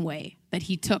journey one way that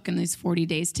he took in these 40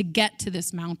 days to get to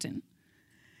this mountain.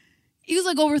 It was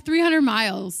like over 300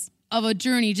 miles of a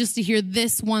journey just to hear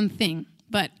this one thing.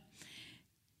 But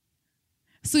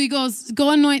so he goes, go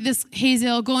anoint this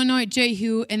Hazael, go anoint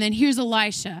Jehu, and then here's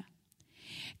Elisha.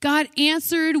 God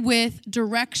answered with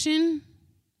direction,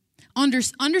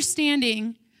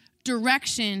 understanding,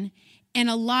 direction, and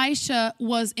Elisha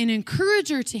was an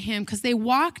encourager to him because they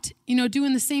walked,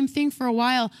 doing the same thing for a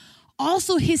while.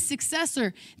 Also his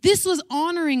successor. This was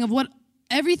honoring of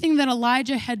everything that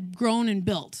Elijah had grown and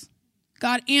built.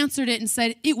 God answered it and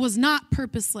said, it was not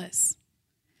purposeless.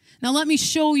 Now let me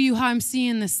show you how I'm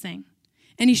seeing this thing.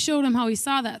 And he showed him how he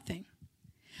saw that thing.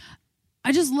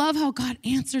 I just love how God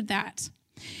answered that.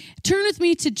 Turn with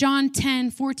me to John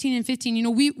 10, 14 and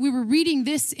 15. We were reading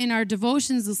this in our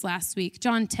devotions this last week,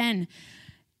 John 10.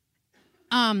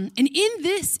 And in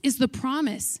this is the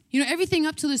promise. Everything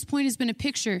up to this point has been a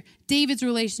picture. David's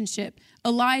relationship,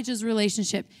 Elijah's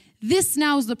relationship. This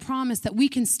now is the promise that we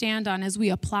can stand on as we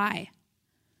apply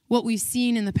what we've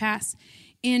seen in the past.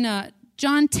 In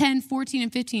John 10, 14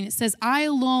 and 15, it says, "I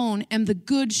alone am the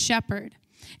good shepherd,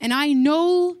 and I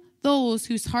know those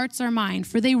whose hearts are mine,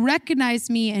 for they recognize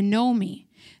me and know me,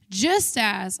 just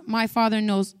as my Father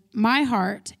knows my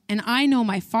heart, and I know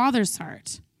my Father's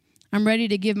heart. I'm ready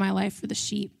to give my life for the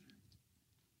sheep.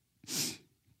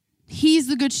 He's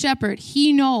the good shepherd.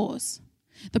 He knows.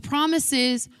 The promise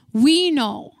is we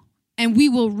know and we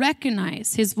will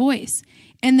recognize his voice.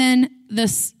 And then the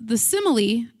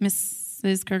simile,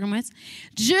 Mrs. Kirkowitz,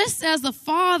 just as the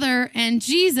Father and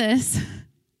Jesus,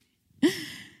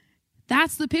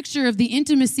 that's the picture of the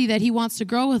intimacy that he wants to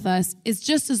grow with us, is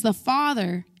just as the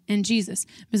Father and Jesus.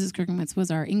 Mrs. Kirkowitz was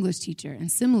our English teacher,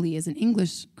 and simile is an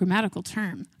English grammatical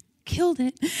term. Killed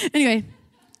it. Anyway.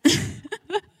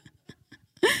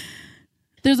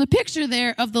 There's a picture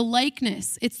there of the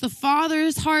likeness. It's the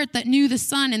Father's heart that knew the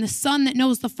Son and the Son that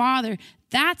knows the Father.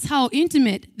 That's how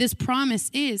intimate this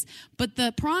promise is. But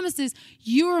the promise is,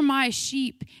 you're my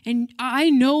sheep, and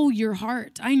I know your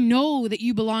heart. I know that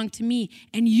you belong to me,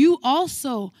 and you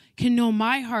also can know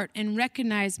my heart and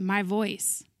recognize my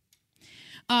voice.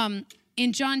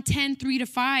 In John 10,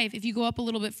 3-5, if you go up a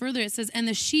little bit further, it says, and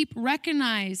the sheep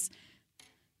recognize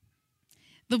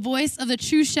the voice of the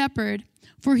true shepherd,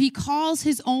 for he calls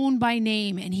his own by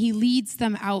name, and he leads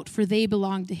them out, for they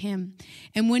belong to him.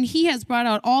 And when he has brought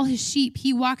out all his sheep,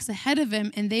 he walks ahead of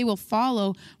him, and they will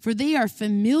follow, for they are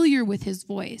familiar with his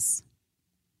voice.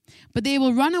 But they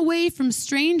will run away from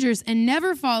strangers and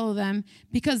never follow them,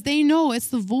 because they know it's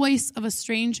the voice of a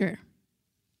stranger.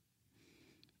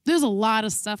 There's a lot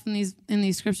of stuff in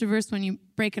these scripture verses when you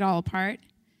break it all apart.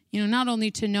 You know, not only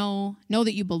to know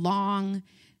that you belong.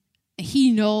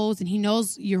 He knows, and he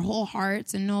knows your whole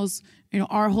hearts, and knows,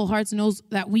 our whole hearts, and knows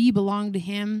that we belong to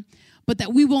him, but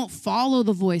that we won't follow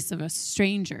the voice of a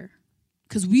stranger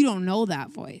because we don't know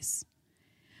that voice.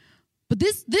 But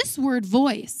this word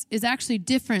voice is actually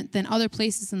different than other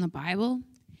places in the Bible.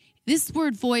 This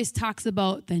word voice talks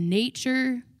about the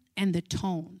nature and the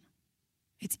tone.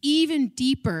 It's even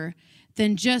deeper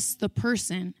than just the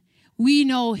person. We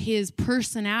know his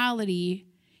personality,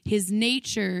 his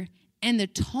nature, and the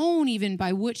tone even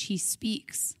by which he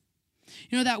speaks.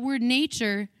 That word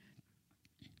nature,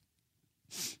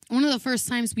 one of the first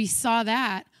times we saw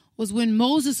that was when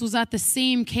Moses was at the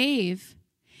same cave.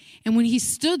 And when he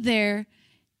stood there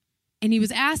and he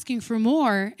was asking for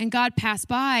more, and God passed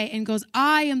by and goes,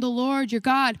 I am the Lord your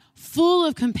God, full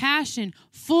of compassion,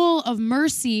 full of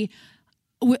mercy,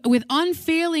 with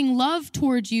unfailing love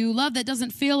towards you, love that doesn't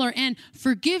fail or end,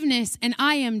 forgiveness, and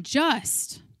I am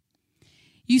just.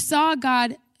 You saw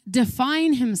God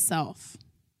define himself,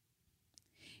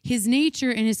 his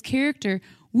nature and his character.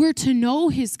 We're to know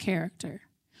his character.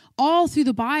 All through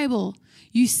the Bible,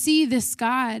 you see this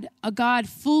God, a God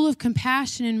full of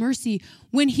compassion and mercy.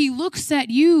 When he looks at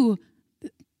you,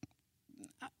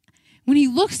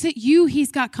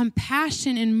 he's got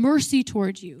compassion and mercy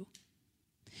towards you.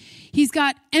 He's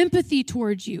got empathy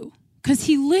towards you. Because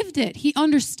he lived it. He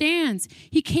understands.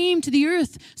 He came to the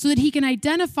earth so that he can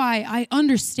identify, I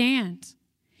understand.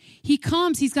 He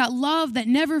comes. He's got love that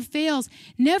never fails,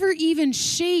 never even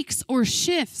shakes or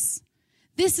shifts.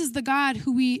 This is the God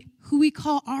who we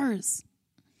call ours.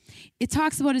 It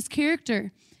talks about his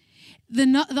character.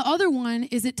 The other one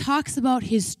is it talks about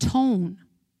his tone.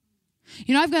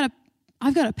 I've got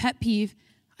a pet peeve.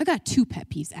 I've got two pet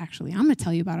peeves, actually. I'm going to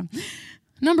tell you about them.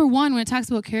 Number one, when it talks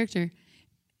about character,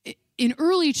 in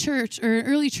early church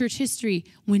history,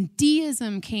 when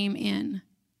deism came in,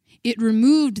 it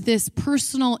removed this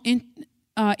personal,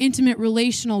 intimate,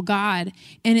 relational God,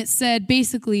 and it said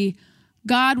basically,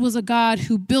 God was a God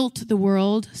who built the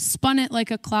world, spun it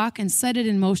like a clock, and set it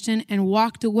in motion, and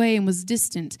walked away and was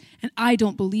distant. And I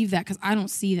don't believe that because I don't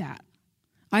see that.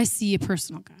 I see a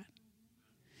personal God.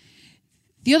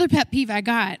 The other pet peeve I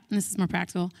got, and this is more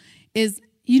practical, is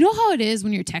you know how it is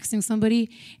when you're texting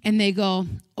somebody and they go,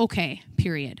 okay,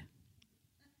 period.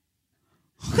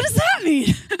 What does that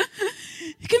mean?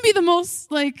 It can be the most,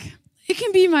 it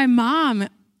can be my mom,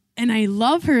 and I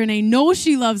love her, and I know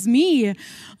she loves me.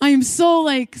 I am so,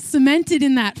 cemented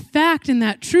in that fact and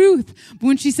that truth. But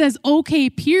when she says, okay,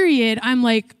 period, I'm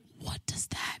like, what does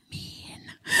that mean?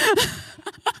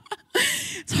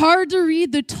 It's hard to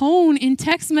read the tone in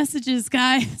text messages,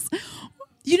 guys.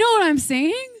 You know what I'm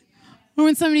saying? Or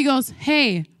when somebody goes,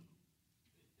 hey,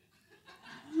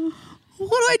 what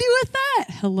do I do with that?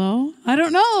 Hello? I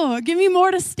don't know. Give me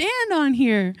more to stand on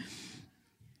here.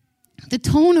 The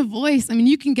tone of voice,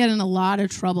 you can get in a lot of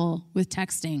trouble with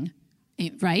texting,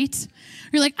 right?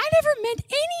 You're like, I never meant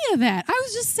any of that. I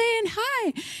was just saying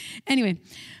hi. Anyway,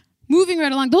 moving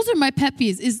right along. Those are my pet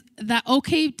peeves. Is that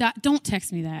okay? Don't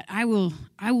text me that. I will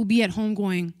be at home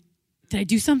going, did I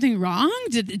do something wrong?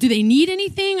 Do they need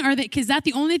anything? Is that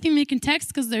the only thing they can text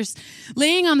because they're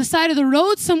laying on the side of the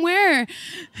road somewhere?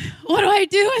 What do I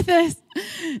do with this?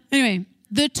 Anyway,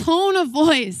 the tone of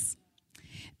voice.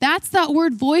 That's that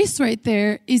word voice right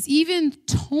there, is even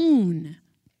tone.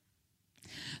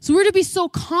 So we're to be so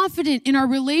confident in our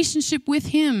relationship with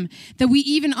him that we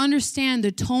even understand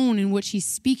the tone in which he's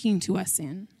speaking to us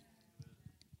in.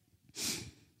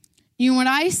 You know, what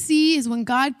I see is when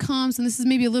God comes, and this is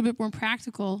maybe a little bit more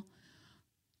practical,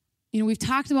 you know, we've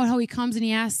talked about how he comes and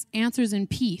he answers in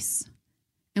peace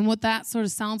and what that sort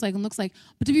of sounds like and looks like.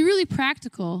 But to be really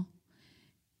practical,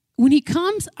 when he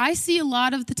comes, I see a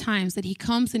lot of the times that he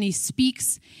comes and he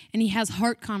speaks and he has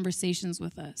heart conversations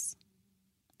with us.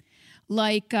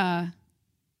 Like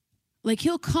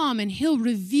he'll come and he'll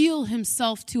reveal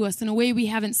himself to us in a way we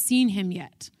haven't seen him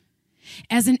yet,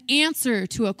 as an answer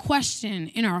to a question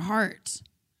in our heart.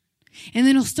 And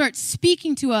then he'll start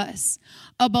speaking to us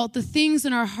about the things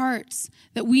in our hearts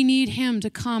that we need him to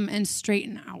come and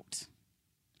straighten out.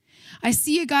 I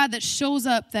see a God that shows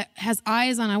up, that has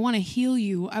eyes on, I want to heal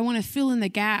you. I want to fill in the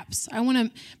gaps. I want to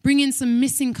bring in some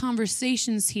missing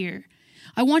conversations here.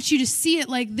 I want you to see it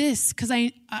like this because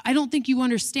I don't think you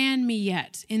understand me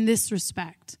yet in this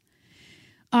respect.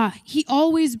 He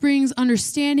always brings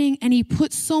understanding, and he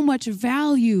puts so much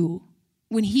value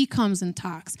when he comes and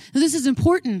talks. Now, this is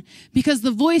important because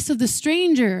the voice of the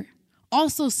stranger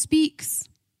also speaks.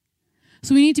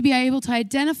 So we need to be able to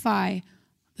identify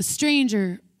the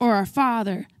stranger or our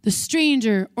Father, the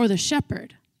stranger or the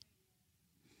shepherd.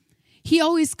 He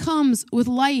always comes with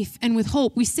life and with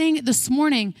hope. We sang it this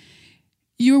morning.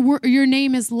 Your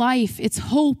name is life. It's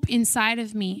hope inside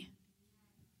of me.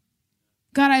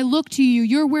 God, I look to you.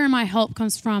 You're where my help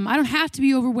comes from. I don't have to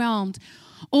be overwhelmed.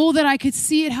 Oh, that I could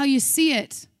see it how you see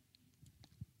it.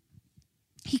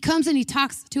 He comes and he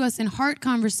talks to us in heart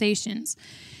conversations,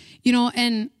 you know,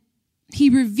 and he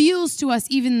reveals to us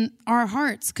even our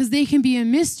hearts because they can be a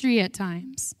mystery at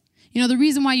times. You know, the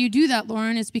reason why you do that,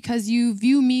 Lauren, is because you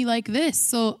view me like this.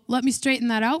 So let me straighten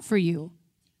that out for you.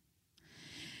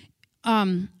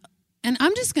 And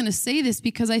I'm just going to say this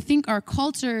because I think our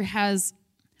culture has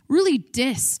really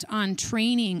dissed on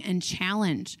training and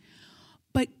challenge.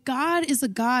 But God is a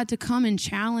God to come and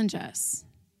challenge us.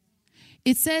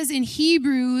 It says in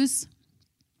Hebrews,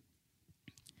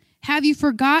 have you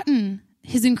forgotten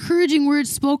his encouraging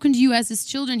words spoken to you as his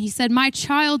children? He said, my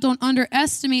child, don't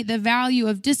underestimate the value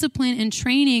of discipline and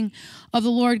training of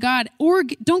the Lord God, or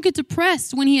don't get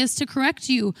depressed when he is to correct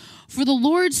you. For the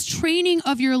Lord's training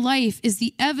of your life is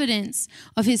the evidence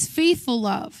of his faithful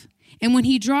love. And when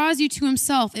he draws you to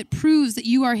himself, it proves that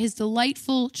you are his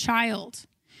delightful child.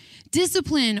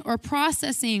 Discipline or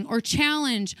processing or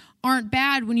challenge aren't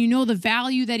bad when you know the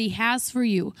value that he has for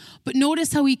you. But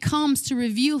notice how he comes to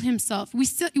reveal himself. We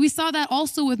saw that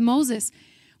also with Moses.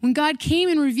 When God came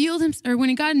and revealed him, or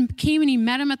when God came and he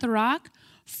met him at the rock,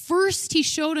 first he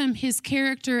showed him his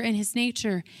character and his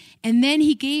nature, and then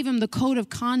he gave him the code of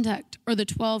conduct, or the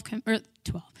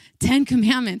 10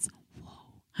 commandments.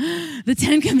 The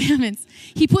 10 commandments.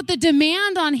 He put the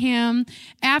demand on him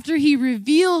after he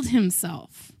revealed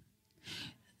himself.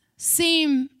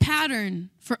 Same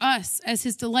pattern for us as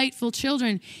his delightful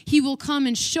children. He will come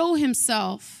and show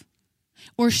himself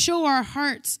or show our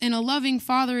hearts in a loving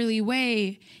fatherly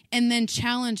way and then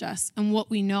challenge us on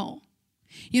what we know.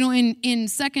 You know, in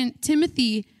 2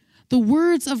 Timothy, the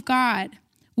words of God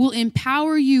will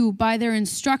empower you by their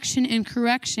instruction and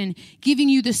correction, giving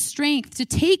you the strength to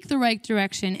take the right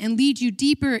direction and lead you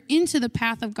deeper into the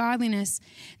path of godliness,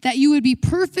 that you would be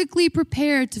perfectly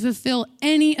prepared to fulfill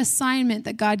any assignment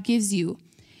that God gives you.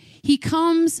 He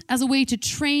comes as a way to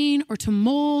train or to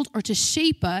mold or to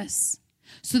shape us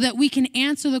so that we can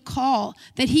answer the call,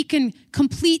 that he can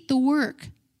complete the work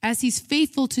as he's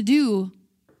faithful to do,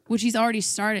 which he's already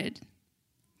started.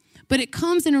 But it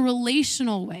comes in a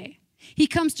relational way. He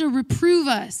comes to reprove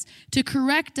us, to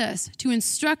correct us, to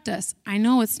instruct us. I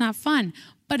know it's not fun,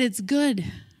 but it's good,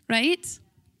 right?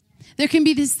 There can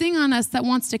be this thing on us that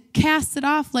wants to cast it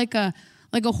off like a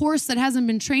horse that hasn't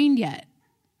been trained yet.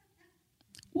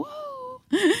 Whoa.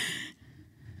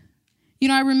 You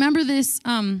know, I remember this.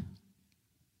 I'm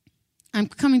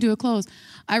coming to a close.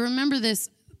 I remember this.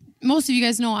 Most of you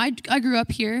guys know I grew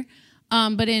up here,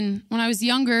 but when I was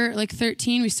younger, like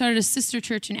 13, we started a sister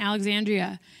church in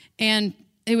Alexandria. And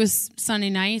it was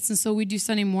Sunday nights, and so we'd do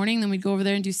Sunday morning, then we'd go over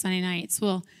there and do Sunday nights.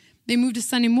 Well, they moved to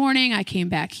Sunday morning, I came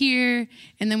back here,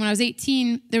 and then when I was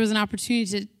 18, there was an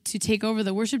opportunity to take over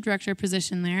the worship director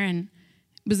position there, and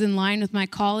it was in line with my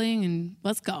calling, and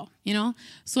let's go, you know?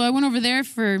 So I went over there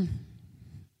for,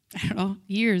 I don't know,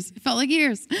 years. It felt like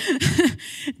years.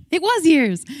 It was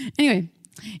years. Anyway,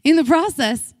 in the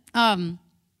process,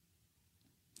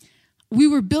 we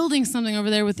were building something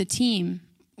over there with the team.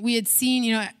 we had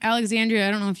seen, Alexandria,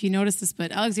 I don't know if you noticed this,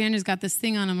 but Alexandria's got this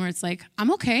thing on him where it's like,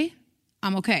 I'm okay.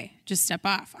 Just step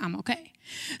off. I'm okay.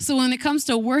 So when it comes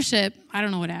to worship, I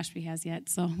don't know what Ashby has yet,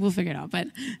 so we'll figure it out. But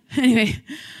anyway,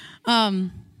 or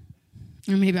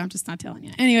maybe I'm just not telling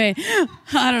you. Anyway,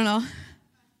 I don't know.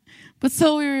 But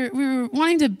so we were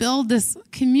wanting to build this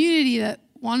community that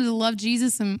wanted to love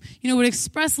Jesus and, would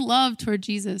express love toward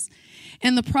Jesus.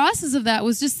 And the process of that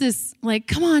was just this, like,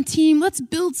 come on, team, let's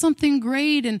build something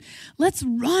great and let's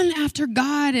run after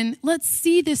God and let's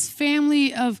see this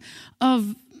family of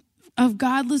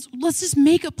God. Let's just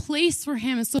make a place for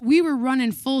him. And so we were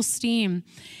running full steam.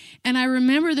 And I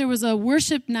remember there was a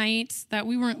worship night that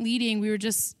we weren't leading. We were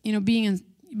just,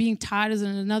 being taught as in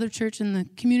another church in the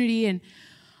community. And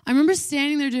I remember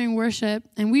standing there during worship,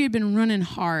 and we had been running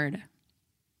hard,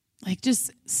 like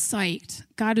just psyched.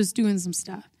 God was doing some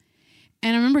stuff.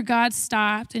 And I remember God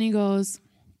stopped, and he goes,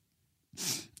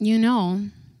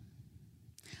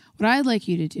 what I'd like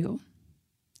you to do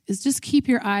is just keep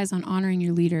your eyes on honoring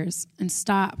your leaders and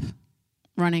stop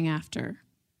running after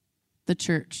the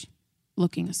church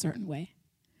looking a certain way.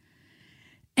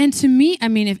 And to me,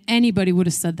 if anybody would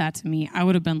have said that to me, I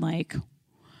would have been like,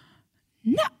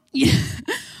 no.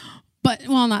 But,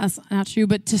 that's not true.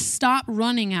 But to stop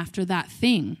running after that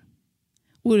thing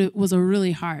was a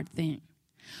really hard thing.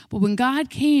 But when God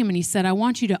came and he said, I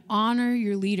want you to honor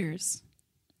your leaders.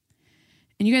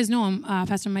 And you guys know him,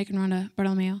 Pastor Mike and Rhonda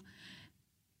Bartolomeo.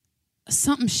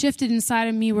 Something shifted inside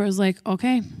of me where it was like,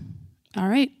 okay, all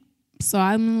right. So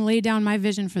I'm going to lay down my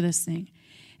vision for this thing.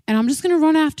 And I'm just going to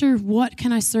run after what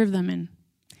can I serve them in.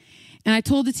 And I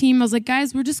told the team, I was like,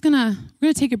 guys, we're going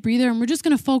to take a breather and we're just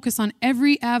going to focus on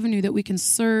every avenue that we can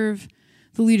serve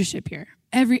the leadership here.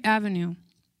 Every avenue.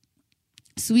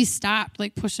 So we stopped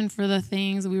pushing for the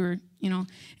things we were,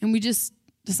 and we just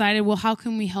decided, well, how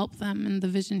can we help them in the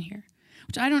vision here?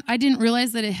 Which I didn't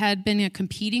realize that it had been a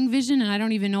competing vision, and I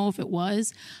don't even know if it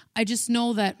was. I just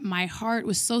know that my heart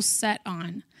was so set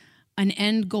on an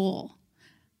end goal,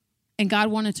 and God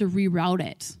wanted to reroute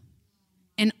it.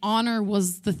 And honor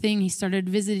was the thing he started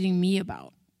visiting me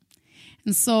about.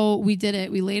 And so we did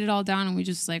it. We laid it all down, and we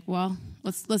just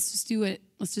let's just do it.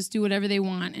 Let's just do whatever they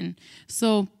want. And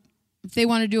so if they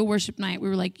wanted to do a worship night, we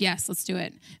were like, yes, let's do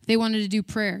it. If they wanted to do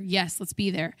prayer, yes, let's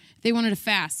be there. If they wanted to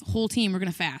fast, the whole team, we're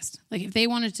going to fast. If they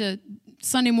wanted to,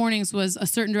 Sunday mornings was a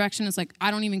certain direction. It's like,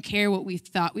 I don't even care what we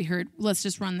thought we heard. Let's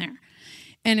just run there.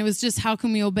 And it was just, how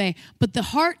can we obey? But the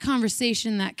heart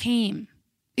conversation that came,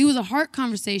 it was a heart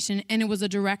conversation, and it was a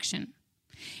direction.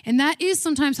 And that is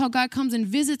sometimes how God comes and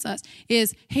visits us,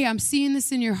 is, hey, I'm seeing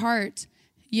this in your heart.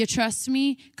 You trust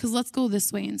me? Because let's go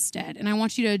this way instead. And I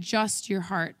want you to adjust your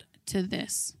heart to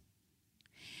this.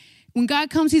 When God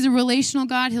comes, he's a relational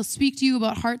God. He'll speak to you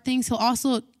about heart things.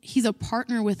 He's a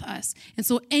partner with us. And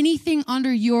so anything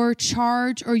under your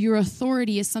charge or your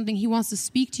authority is something he wants to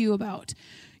speak to you about.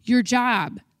 Your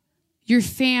job, your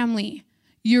family,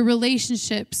 your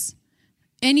relationships,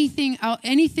 anything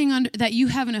that you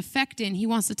have an effect in, he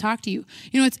wants to talk to you.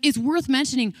 It's worth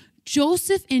mentioning,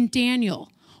 Joseph and Daniel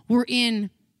were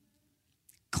in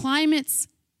climates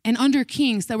and under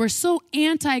kings that were so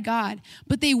anti-God,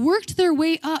 but they worked their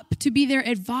way up to be their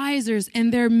advisors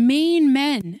and their main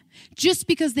men just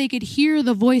because they could hear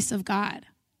the voice of God.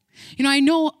 I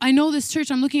know this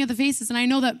church, I'm looking at the faces, and I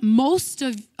know that most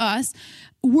of us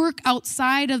work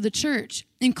outside of the church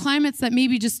in climates that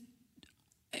maybe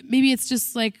it's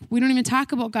just like we don't even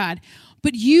talk about God.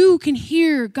 But you can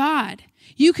hear God.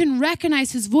 You can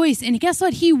recognize his voice. And guess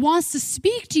what? He wants to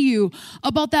speak to you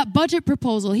about that budget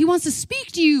proposal. He wants to speak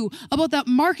to you about that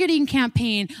marketing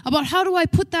campaign, about how do I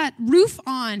put that roof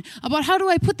on, about how do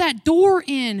I put that door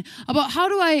in, about how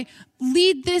do I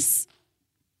lead this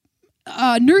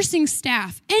nursing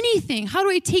staff, anything. How do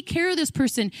I take care of this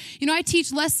person? I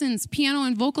teach lessons, piano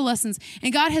and vocal lessons,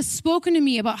 and God has spoken to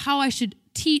me about how I should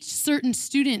teach certain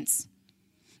students.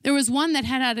 There was one that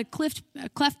had a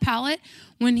cleft palate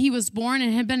when he was born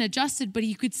and had been adjusted, but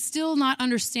he could still not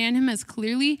understand him as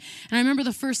clearly. And I remember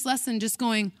the first lesson just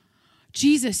going,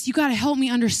 Jesus, you got to help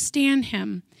me understand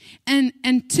him. And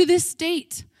to this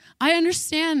date, I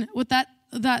understand what that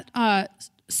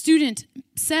student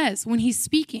says when he's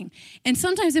speaking. And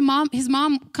sometimes his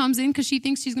mom comes in because she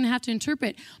thinks she's going to have to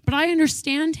interpret, but I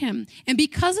understand him. And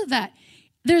because of that,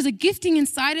 there's a gifting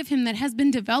inside of him that has been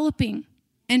developing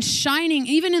and shining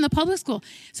even in the public school.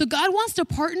 So God wants to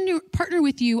partner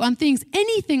with you on things,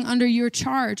 anything under your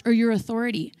charge or your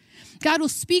authority. God will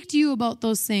speak to you about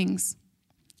those things,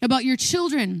 about your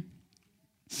children,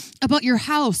 about your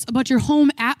house, about your home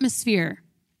atmosphere,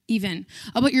 even,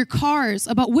 about your cars,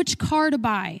 about which car to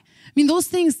buy. I mean, those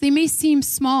things, they may seem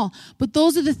small, but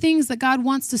those are the things that God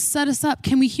wants to set us up.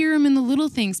 Can we hear him in the little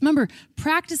things? Remember,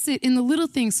 practice it in the little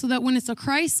things so that when it's a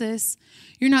crisis,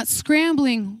 you're not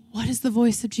scrambling, what is the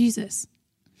voice of Jesus?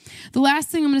 The last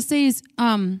thing I'm going to say is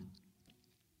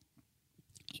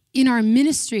in our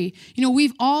ministry,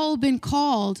 we've all been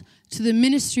called to the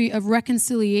ministry of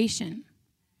reconciliation.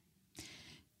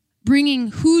 Bringing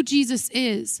who Jesus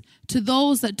is to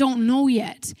those that don't know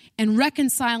yet and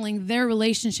reconciling their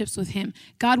relationships with him.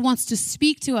 God wants to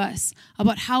speak to us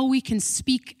about how we can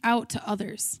speak out to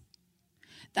others.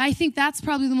 I think that's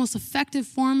probably the most effective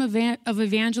form of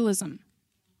evangelism.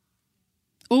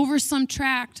 Over some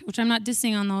tract, which I'm not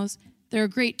dissing on those, they're a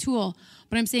great tool.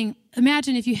 But I'm saying,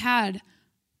 imagine if you had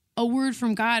a word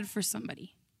from God for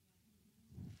somebody.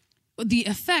 The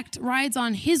effect rides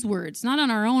on his words, not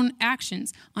on our own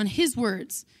actions. On his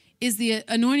words is the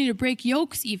anointing to break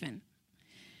yokes even.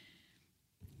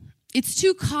 It's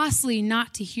too costly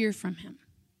not to hear from him.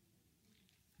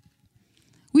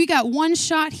 We got one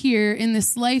shot here in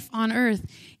this life on earth.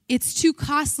 It's too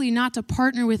costly not to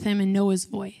partner with him and know his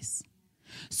voice.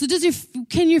 So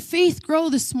can your faith grow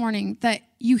this morning that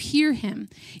you hear him?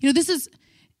 This is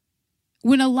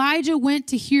when Elijah went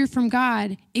to hear from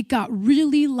God, it got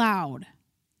really loud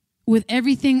with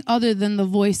everything other than the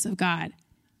voice of God.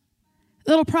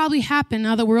 That'll probably happen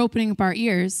now that we're opening up our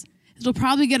ears. It'll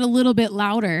probably get a little bit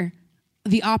louder,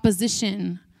 the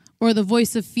opposition or the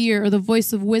voice of fear or the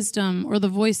voice of wisdom or the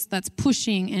voice that's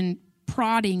pushing and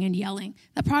prodding and yelling.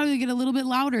 That probably get a little bit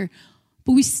louder.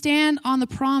 But we stand on the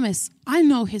promise, I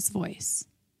know his voice.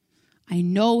 I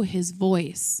know his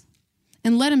voice.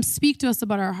 And let him speak to us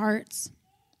about our hearts.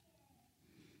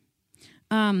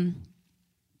 And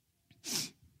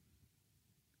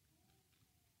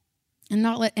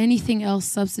not let anything else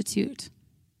substitute.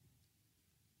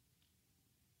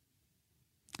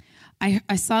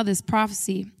 I saw this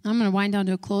prophecy. I'm going to wind down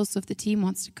to a close so if the team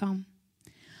wants to come.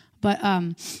 But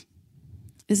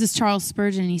this is Charles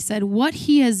Spurgeon. He said, what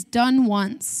he has done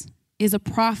once is a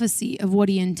prophecy of what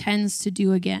he intends to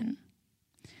do again.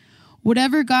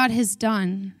 Whatever God has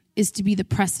done is to be the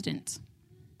precedent.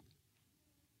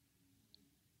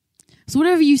 So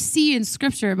whatever you see in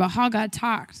Scripture about how God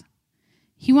talked,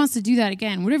 he wants to do that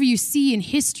again. Whatever you see in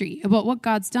history about what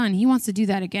God's done, he wants to do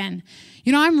that again.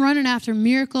 I'm running after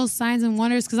miracles, signs, and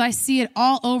wonders because I see it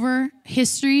all over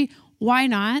history. Why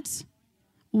not?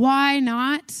 Why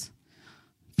not?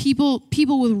 People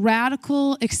with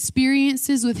radical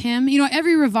experiences with him.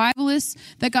 Every revivalist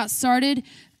that got started,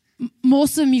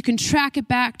 most of them, you can track it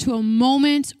back to a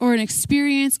moment or an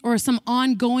experience or some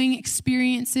ongoing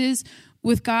experiences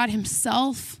with God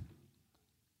himself.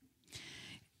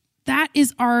 That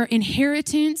is our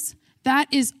inheritance. That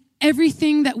is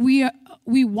everything that we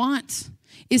want,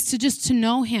 is to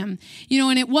know him.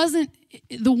 And it wasn't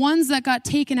the ones that got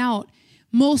taken out.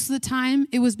 Most of the time,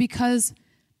 it was because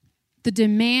the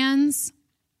demands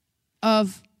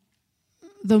of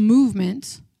the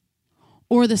movement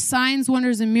or the signs,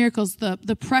 wonders, and miracles,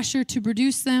 the pressure to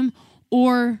produce them,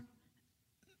 or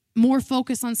more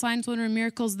focus on signs, wonders, and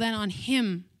miracles than on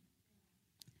him.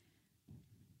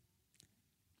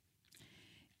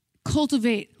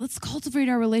 Let's cultivate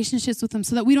our relationships with him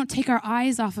so that we don't take our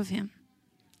eyes off of him.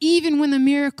 Even when the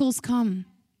miracles come,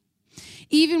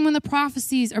 even when the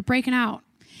prophecies are breaking out,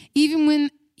 even when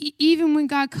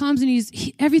God comes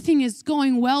and everything is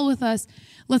going well with us,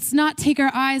 let's not take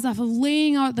our eyes off of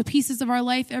laying out the pieces of our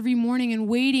life every morning and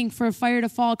waiting for a fire to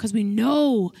fall because we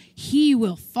know he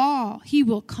will fall. He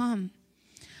will come.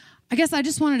 I guess I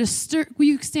just wanted to stir. Will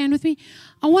you stand with me?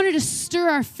 I wanted to stir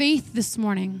our faith this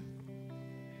morning.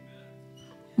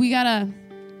 We got to... you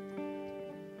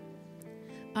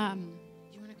want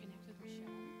to connect with Michelle?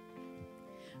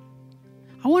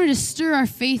 I wanted to stir our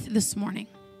faith this morning.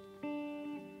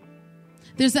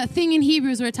 There's that thing in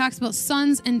Hebrews where it talks about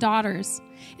sons and daughters,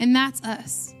 and that's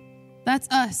us. That's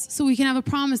us. So we can have a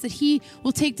promise that he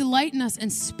will take delight in us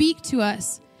and speak to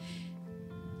us.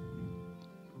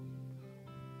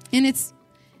 And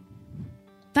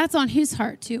that's on his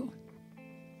heart too.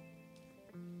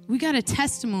 We got a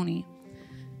testimony.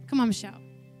 Come on, Michelle.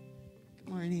 Good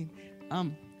morning.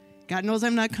 God knows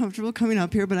I'm not comfortable coming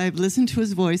up here, but I've listened to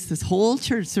his voice this whole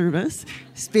church service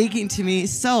speaking to me.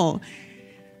 So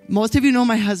most of you know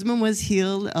my husband was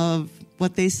healed of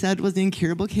what they said was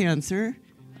incurable cancer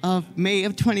of May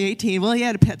of 2018. Well, he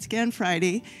had a PET scan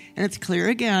Friday, and it's clear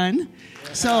again.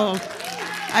 So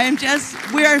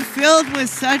we are filled with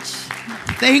such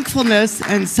thankfulness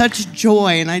and such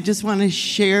joy, and I just want to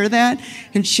share that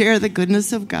and share the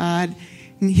goodness of God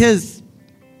and his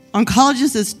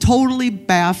oncologist is totally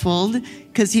baffled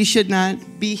because he should not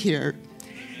be here.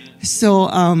 So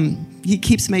he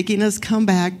keeps making us come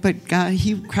back, but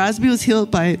Crosby was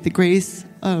healed by the grace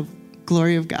of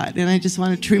glory of God. And I just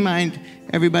wanted to remind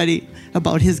everybody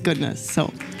about his goodness.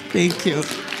 So thank you.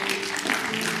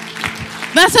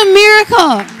 That's a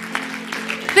miracle.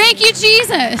 Thank you,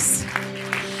 Jesus.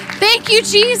 Thank you,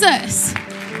 Jesus.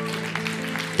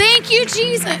 Thank you,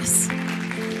 Jesus.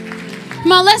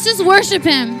 Come on, let's just worship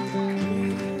him.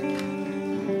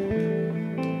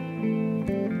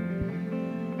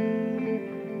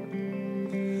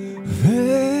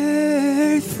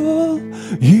 Faithful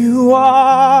you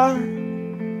are,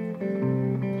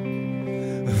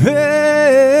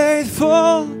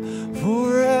 faithful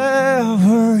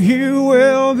forever you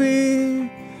will be,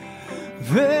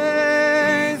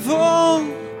 faithful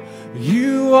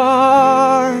you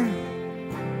are,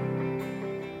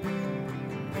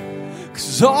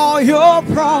 'cause all your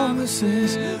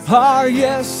promises are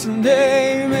yes and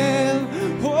amen.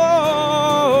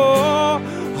 Whoa.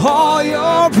 All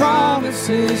your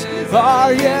promises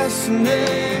are yes and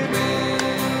amen.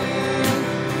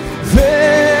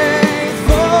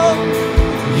 Faithful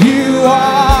you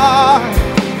are,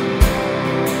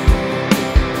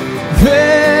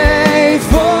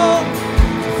 faithful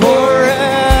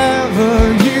forever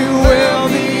you will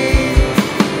be,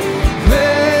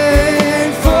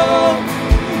 faithful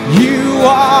you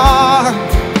are,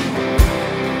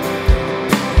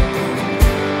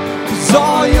 'cause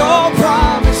all your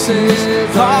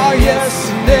promises are yes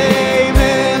and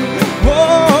amen.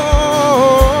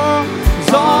 Whoa,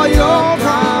 'cause all your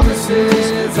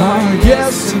promises are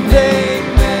yes and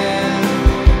amen.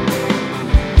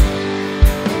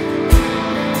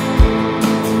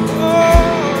 Oh,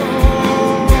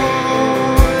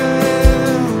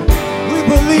 yeah. We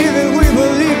believe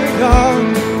it, God.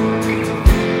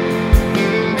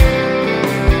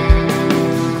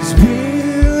 This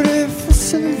beautiful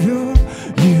Savior,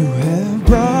 you have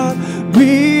brought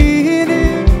me in.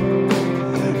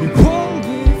 You pulled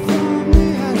me from the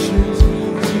ashes.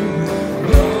 You have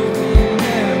broken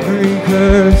every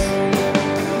curse.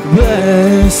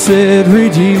 Blessed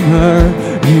Redeemer,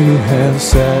 you have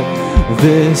set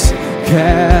this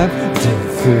captive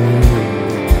free.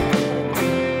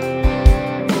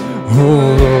 Oh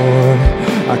Lord,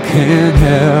 I can't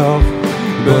help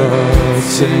but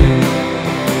sing.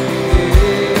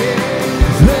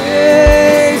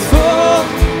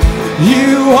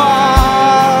 You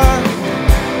are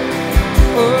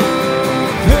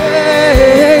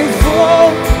faithful,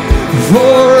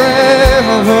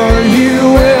 forever you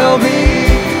will be,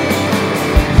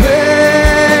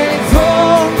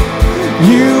 faithful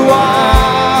you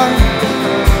are,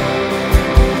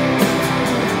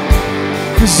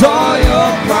 'cause all your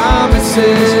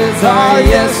promises are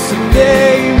yes and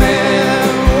amen.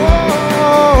 Oh,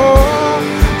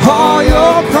 all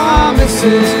your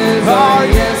promises are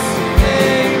yes.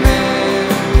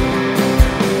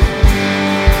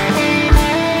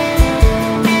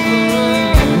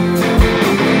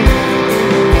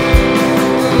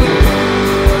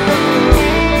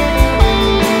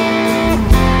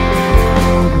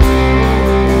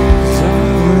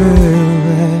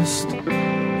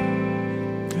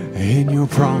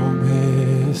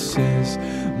 Promises,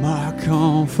 my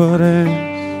confidence.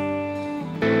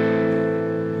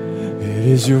 It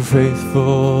is your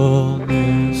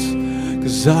faithfulness,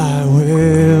 'cause I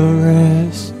will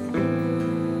rest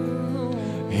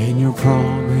in your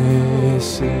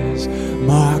promises,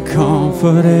 my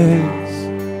confidence.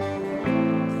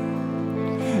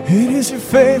 It is your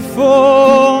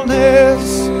faithfulness,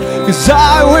 'cause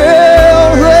I will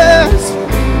rest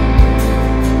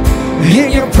in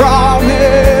your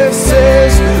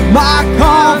promises, my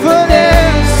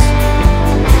confidence.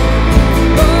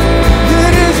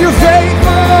 It is your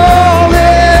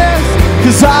faithfulness,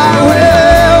 'cause I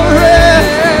will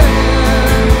rest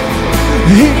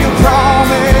in your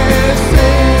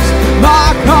promises, my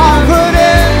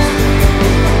confidence.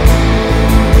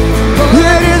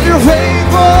 It is your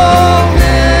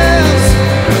faithfulness,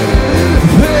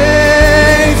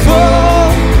 faithful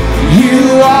you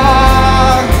are.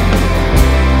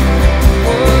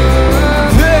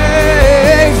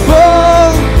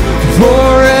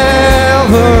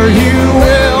 Forever you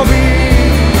will be,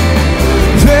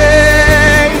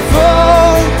 faithful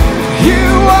you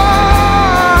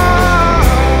are,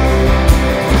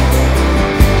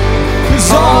 'cause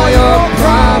all your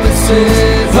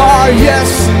promises are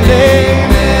yes and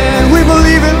amen. We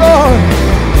believe it, Lord,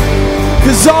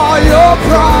 'cause all your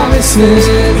promises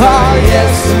are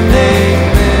yes and amen.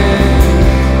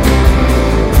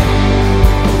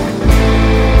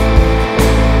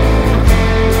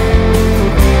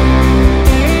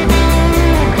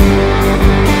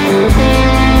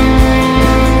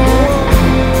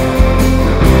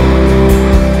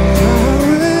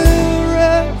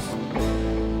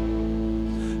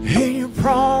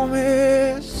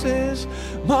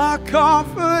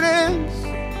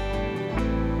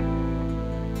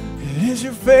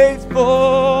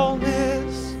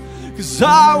 faithfulness, 'cause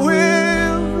I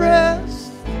will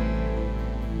rest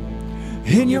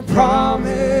in your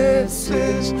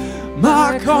promises.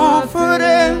 My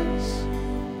confidence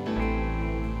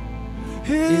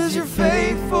is your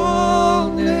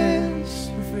faithfulness.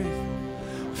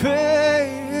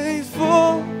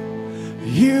 Faithful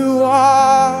you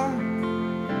are.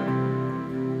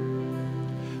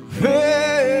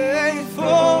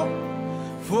 Faithful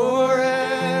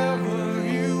forever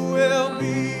you will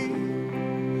be.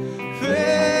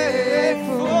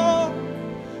 Faithful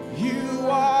you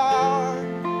are.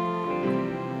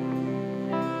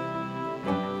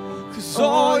 'Cause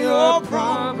all your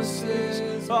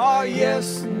promises are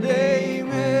yes and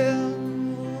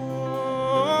amen.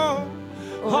 Oh,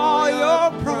 all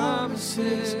your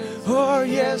promises are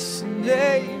yes and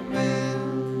amen.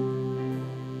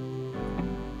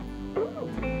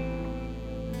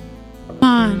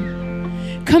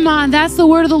 Come on, that's the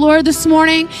word of the Lord this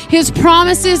morning. His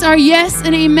promises are yes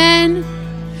and amen.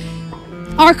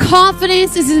 Our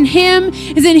confidence is in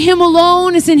Him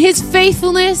alone, is in His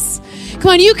faithfulness.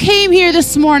 Come on, you came here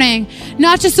this morning,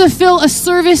 not just to fulfill a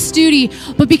service duty,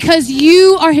 but because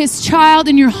you are His child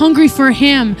and you're hungry for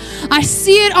Him. I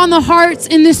see it on the hearts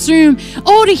in this room.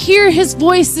 Oh, to hear His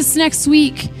voice this next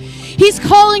week. He's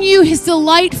calling you His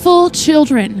delightful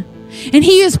children, and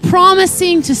He is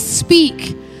promising to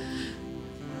speak.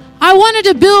 I wanted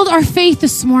to build our faith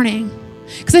this morning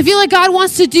because I feel like God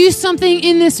wants to do something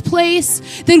in this place,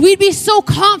 that we'd be so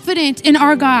confident in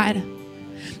our God,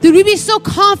 that we'd be so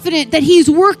confident that He's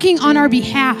working on our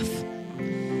behalf.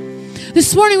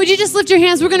 This morning, would you just lift your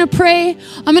hands? We're going to pray.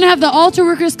 I'm going to have the altar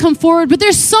workers come forward, but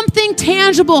there's something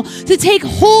tangible to take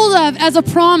hold of as a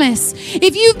promise.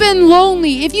 If you've been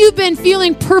lonely, if you've been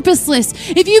feeling purposeless,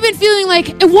 if you've been feeling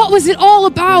like, what was it all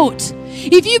about?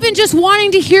 If you've been just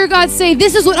wanting to hear God say,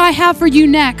 this is what I have for you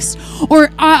next, or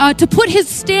to put His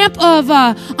stamp of,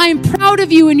 I'm proud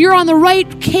of you and you're on the right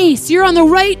case, you're on the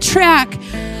right track.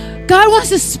 God wants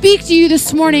to speak to you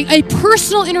this morning, a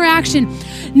personal interaction,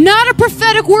 not a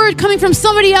prophetic word coming from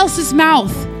somebody else's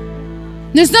mouth.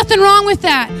 There's nothing wrong with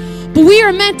that. But we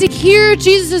are meant to hear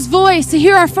Jesus' voice, to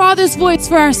hear our Father's voice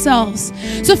for ourselves.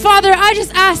 So, Father, I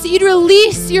just ask that you'd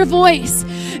release your voice.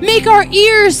 Make our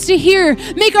ears to hear.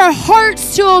 Make our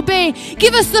hearts to obey.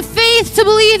 Give us the faith to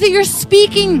believe that you're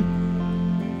speaking.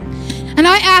 And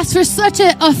I ask for such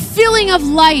a filling of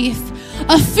life,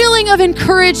 a filling of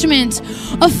encouragement,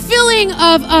 a filling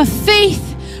of faith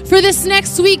for this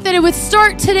next week, that it would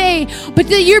start today, but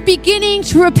that you're beginning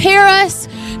to prepare us,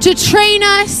 to train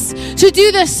us, to do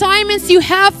the assignments you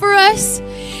have for us.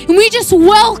 And we just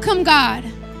welcome, God,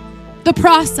 the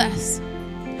process.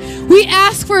 We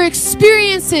ask for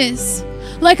experiences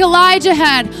like Elijah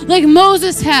had, like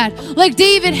Moses had, like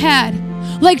David had,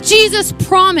 like Jesus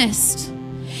promised,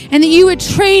 and that you would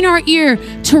train our ear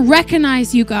to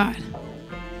recognize you, God.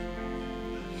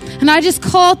 And I just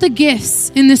call out the gifts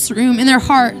in this room, in their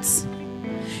hearts.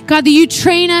 God, that you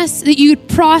train us, that you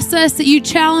process, that you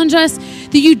challenge us,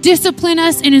 that you discipline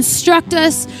us and instruct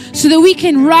us so that we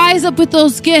can rise up with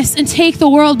those gifts and take the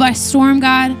world by storm,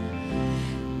 God.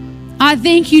 I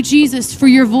thank you, Jesus, for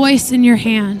your voice in your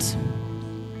hand.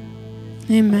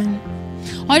 Amen.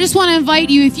 I just want to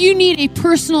invite you, if you need a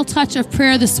personal touch of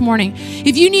prayer this morning,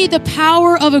 if you need the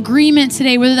power of agreement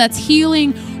today, whether that's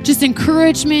healing, just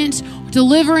encouragement,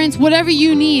 deliverance, whatever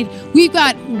you need, we've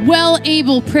got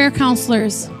well-able prayer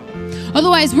counselors.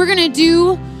 Otherwise, we're going to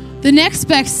do the next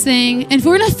best thing, and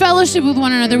we're going to fellowship with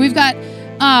one another. We've got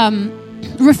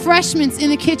refreshments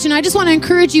in the kitchen. I just want to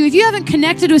encourage you, if you haven't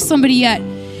connected with somebody yet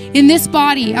in this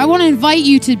body, I want to invite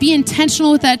you to be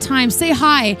intentional with that time. Say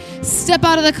hi. Step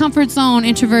out of the comfort zone,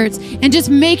 introverts, and just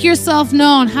make yourself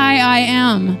known. Hi, I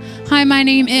am. Hi, my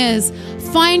name is.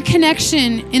 Find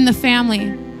connection in the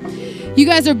family. You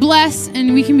guys are blessed,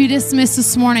 and we can be dismissed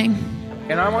this morning.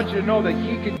 And I want you to know that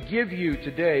He can give you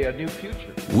today a new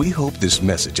future. We hope this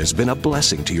message has been a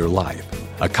blessing to your life.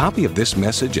 A copy of this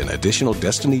message and additional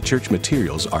Destiny Church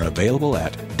materials are available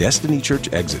at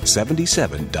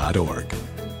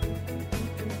destinychurchexit77.org.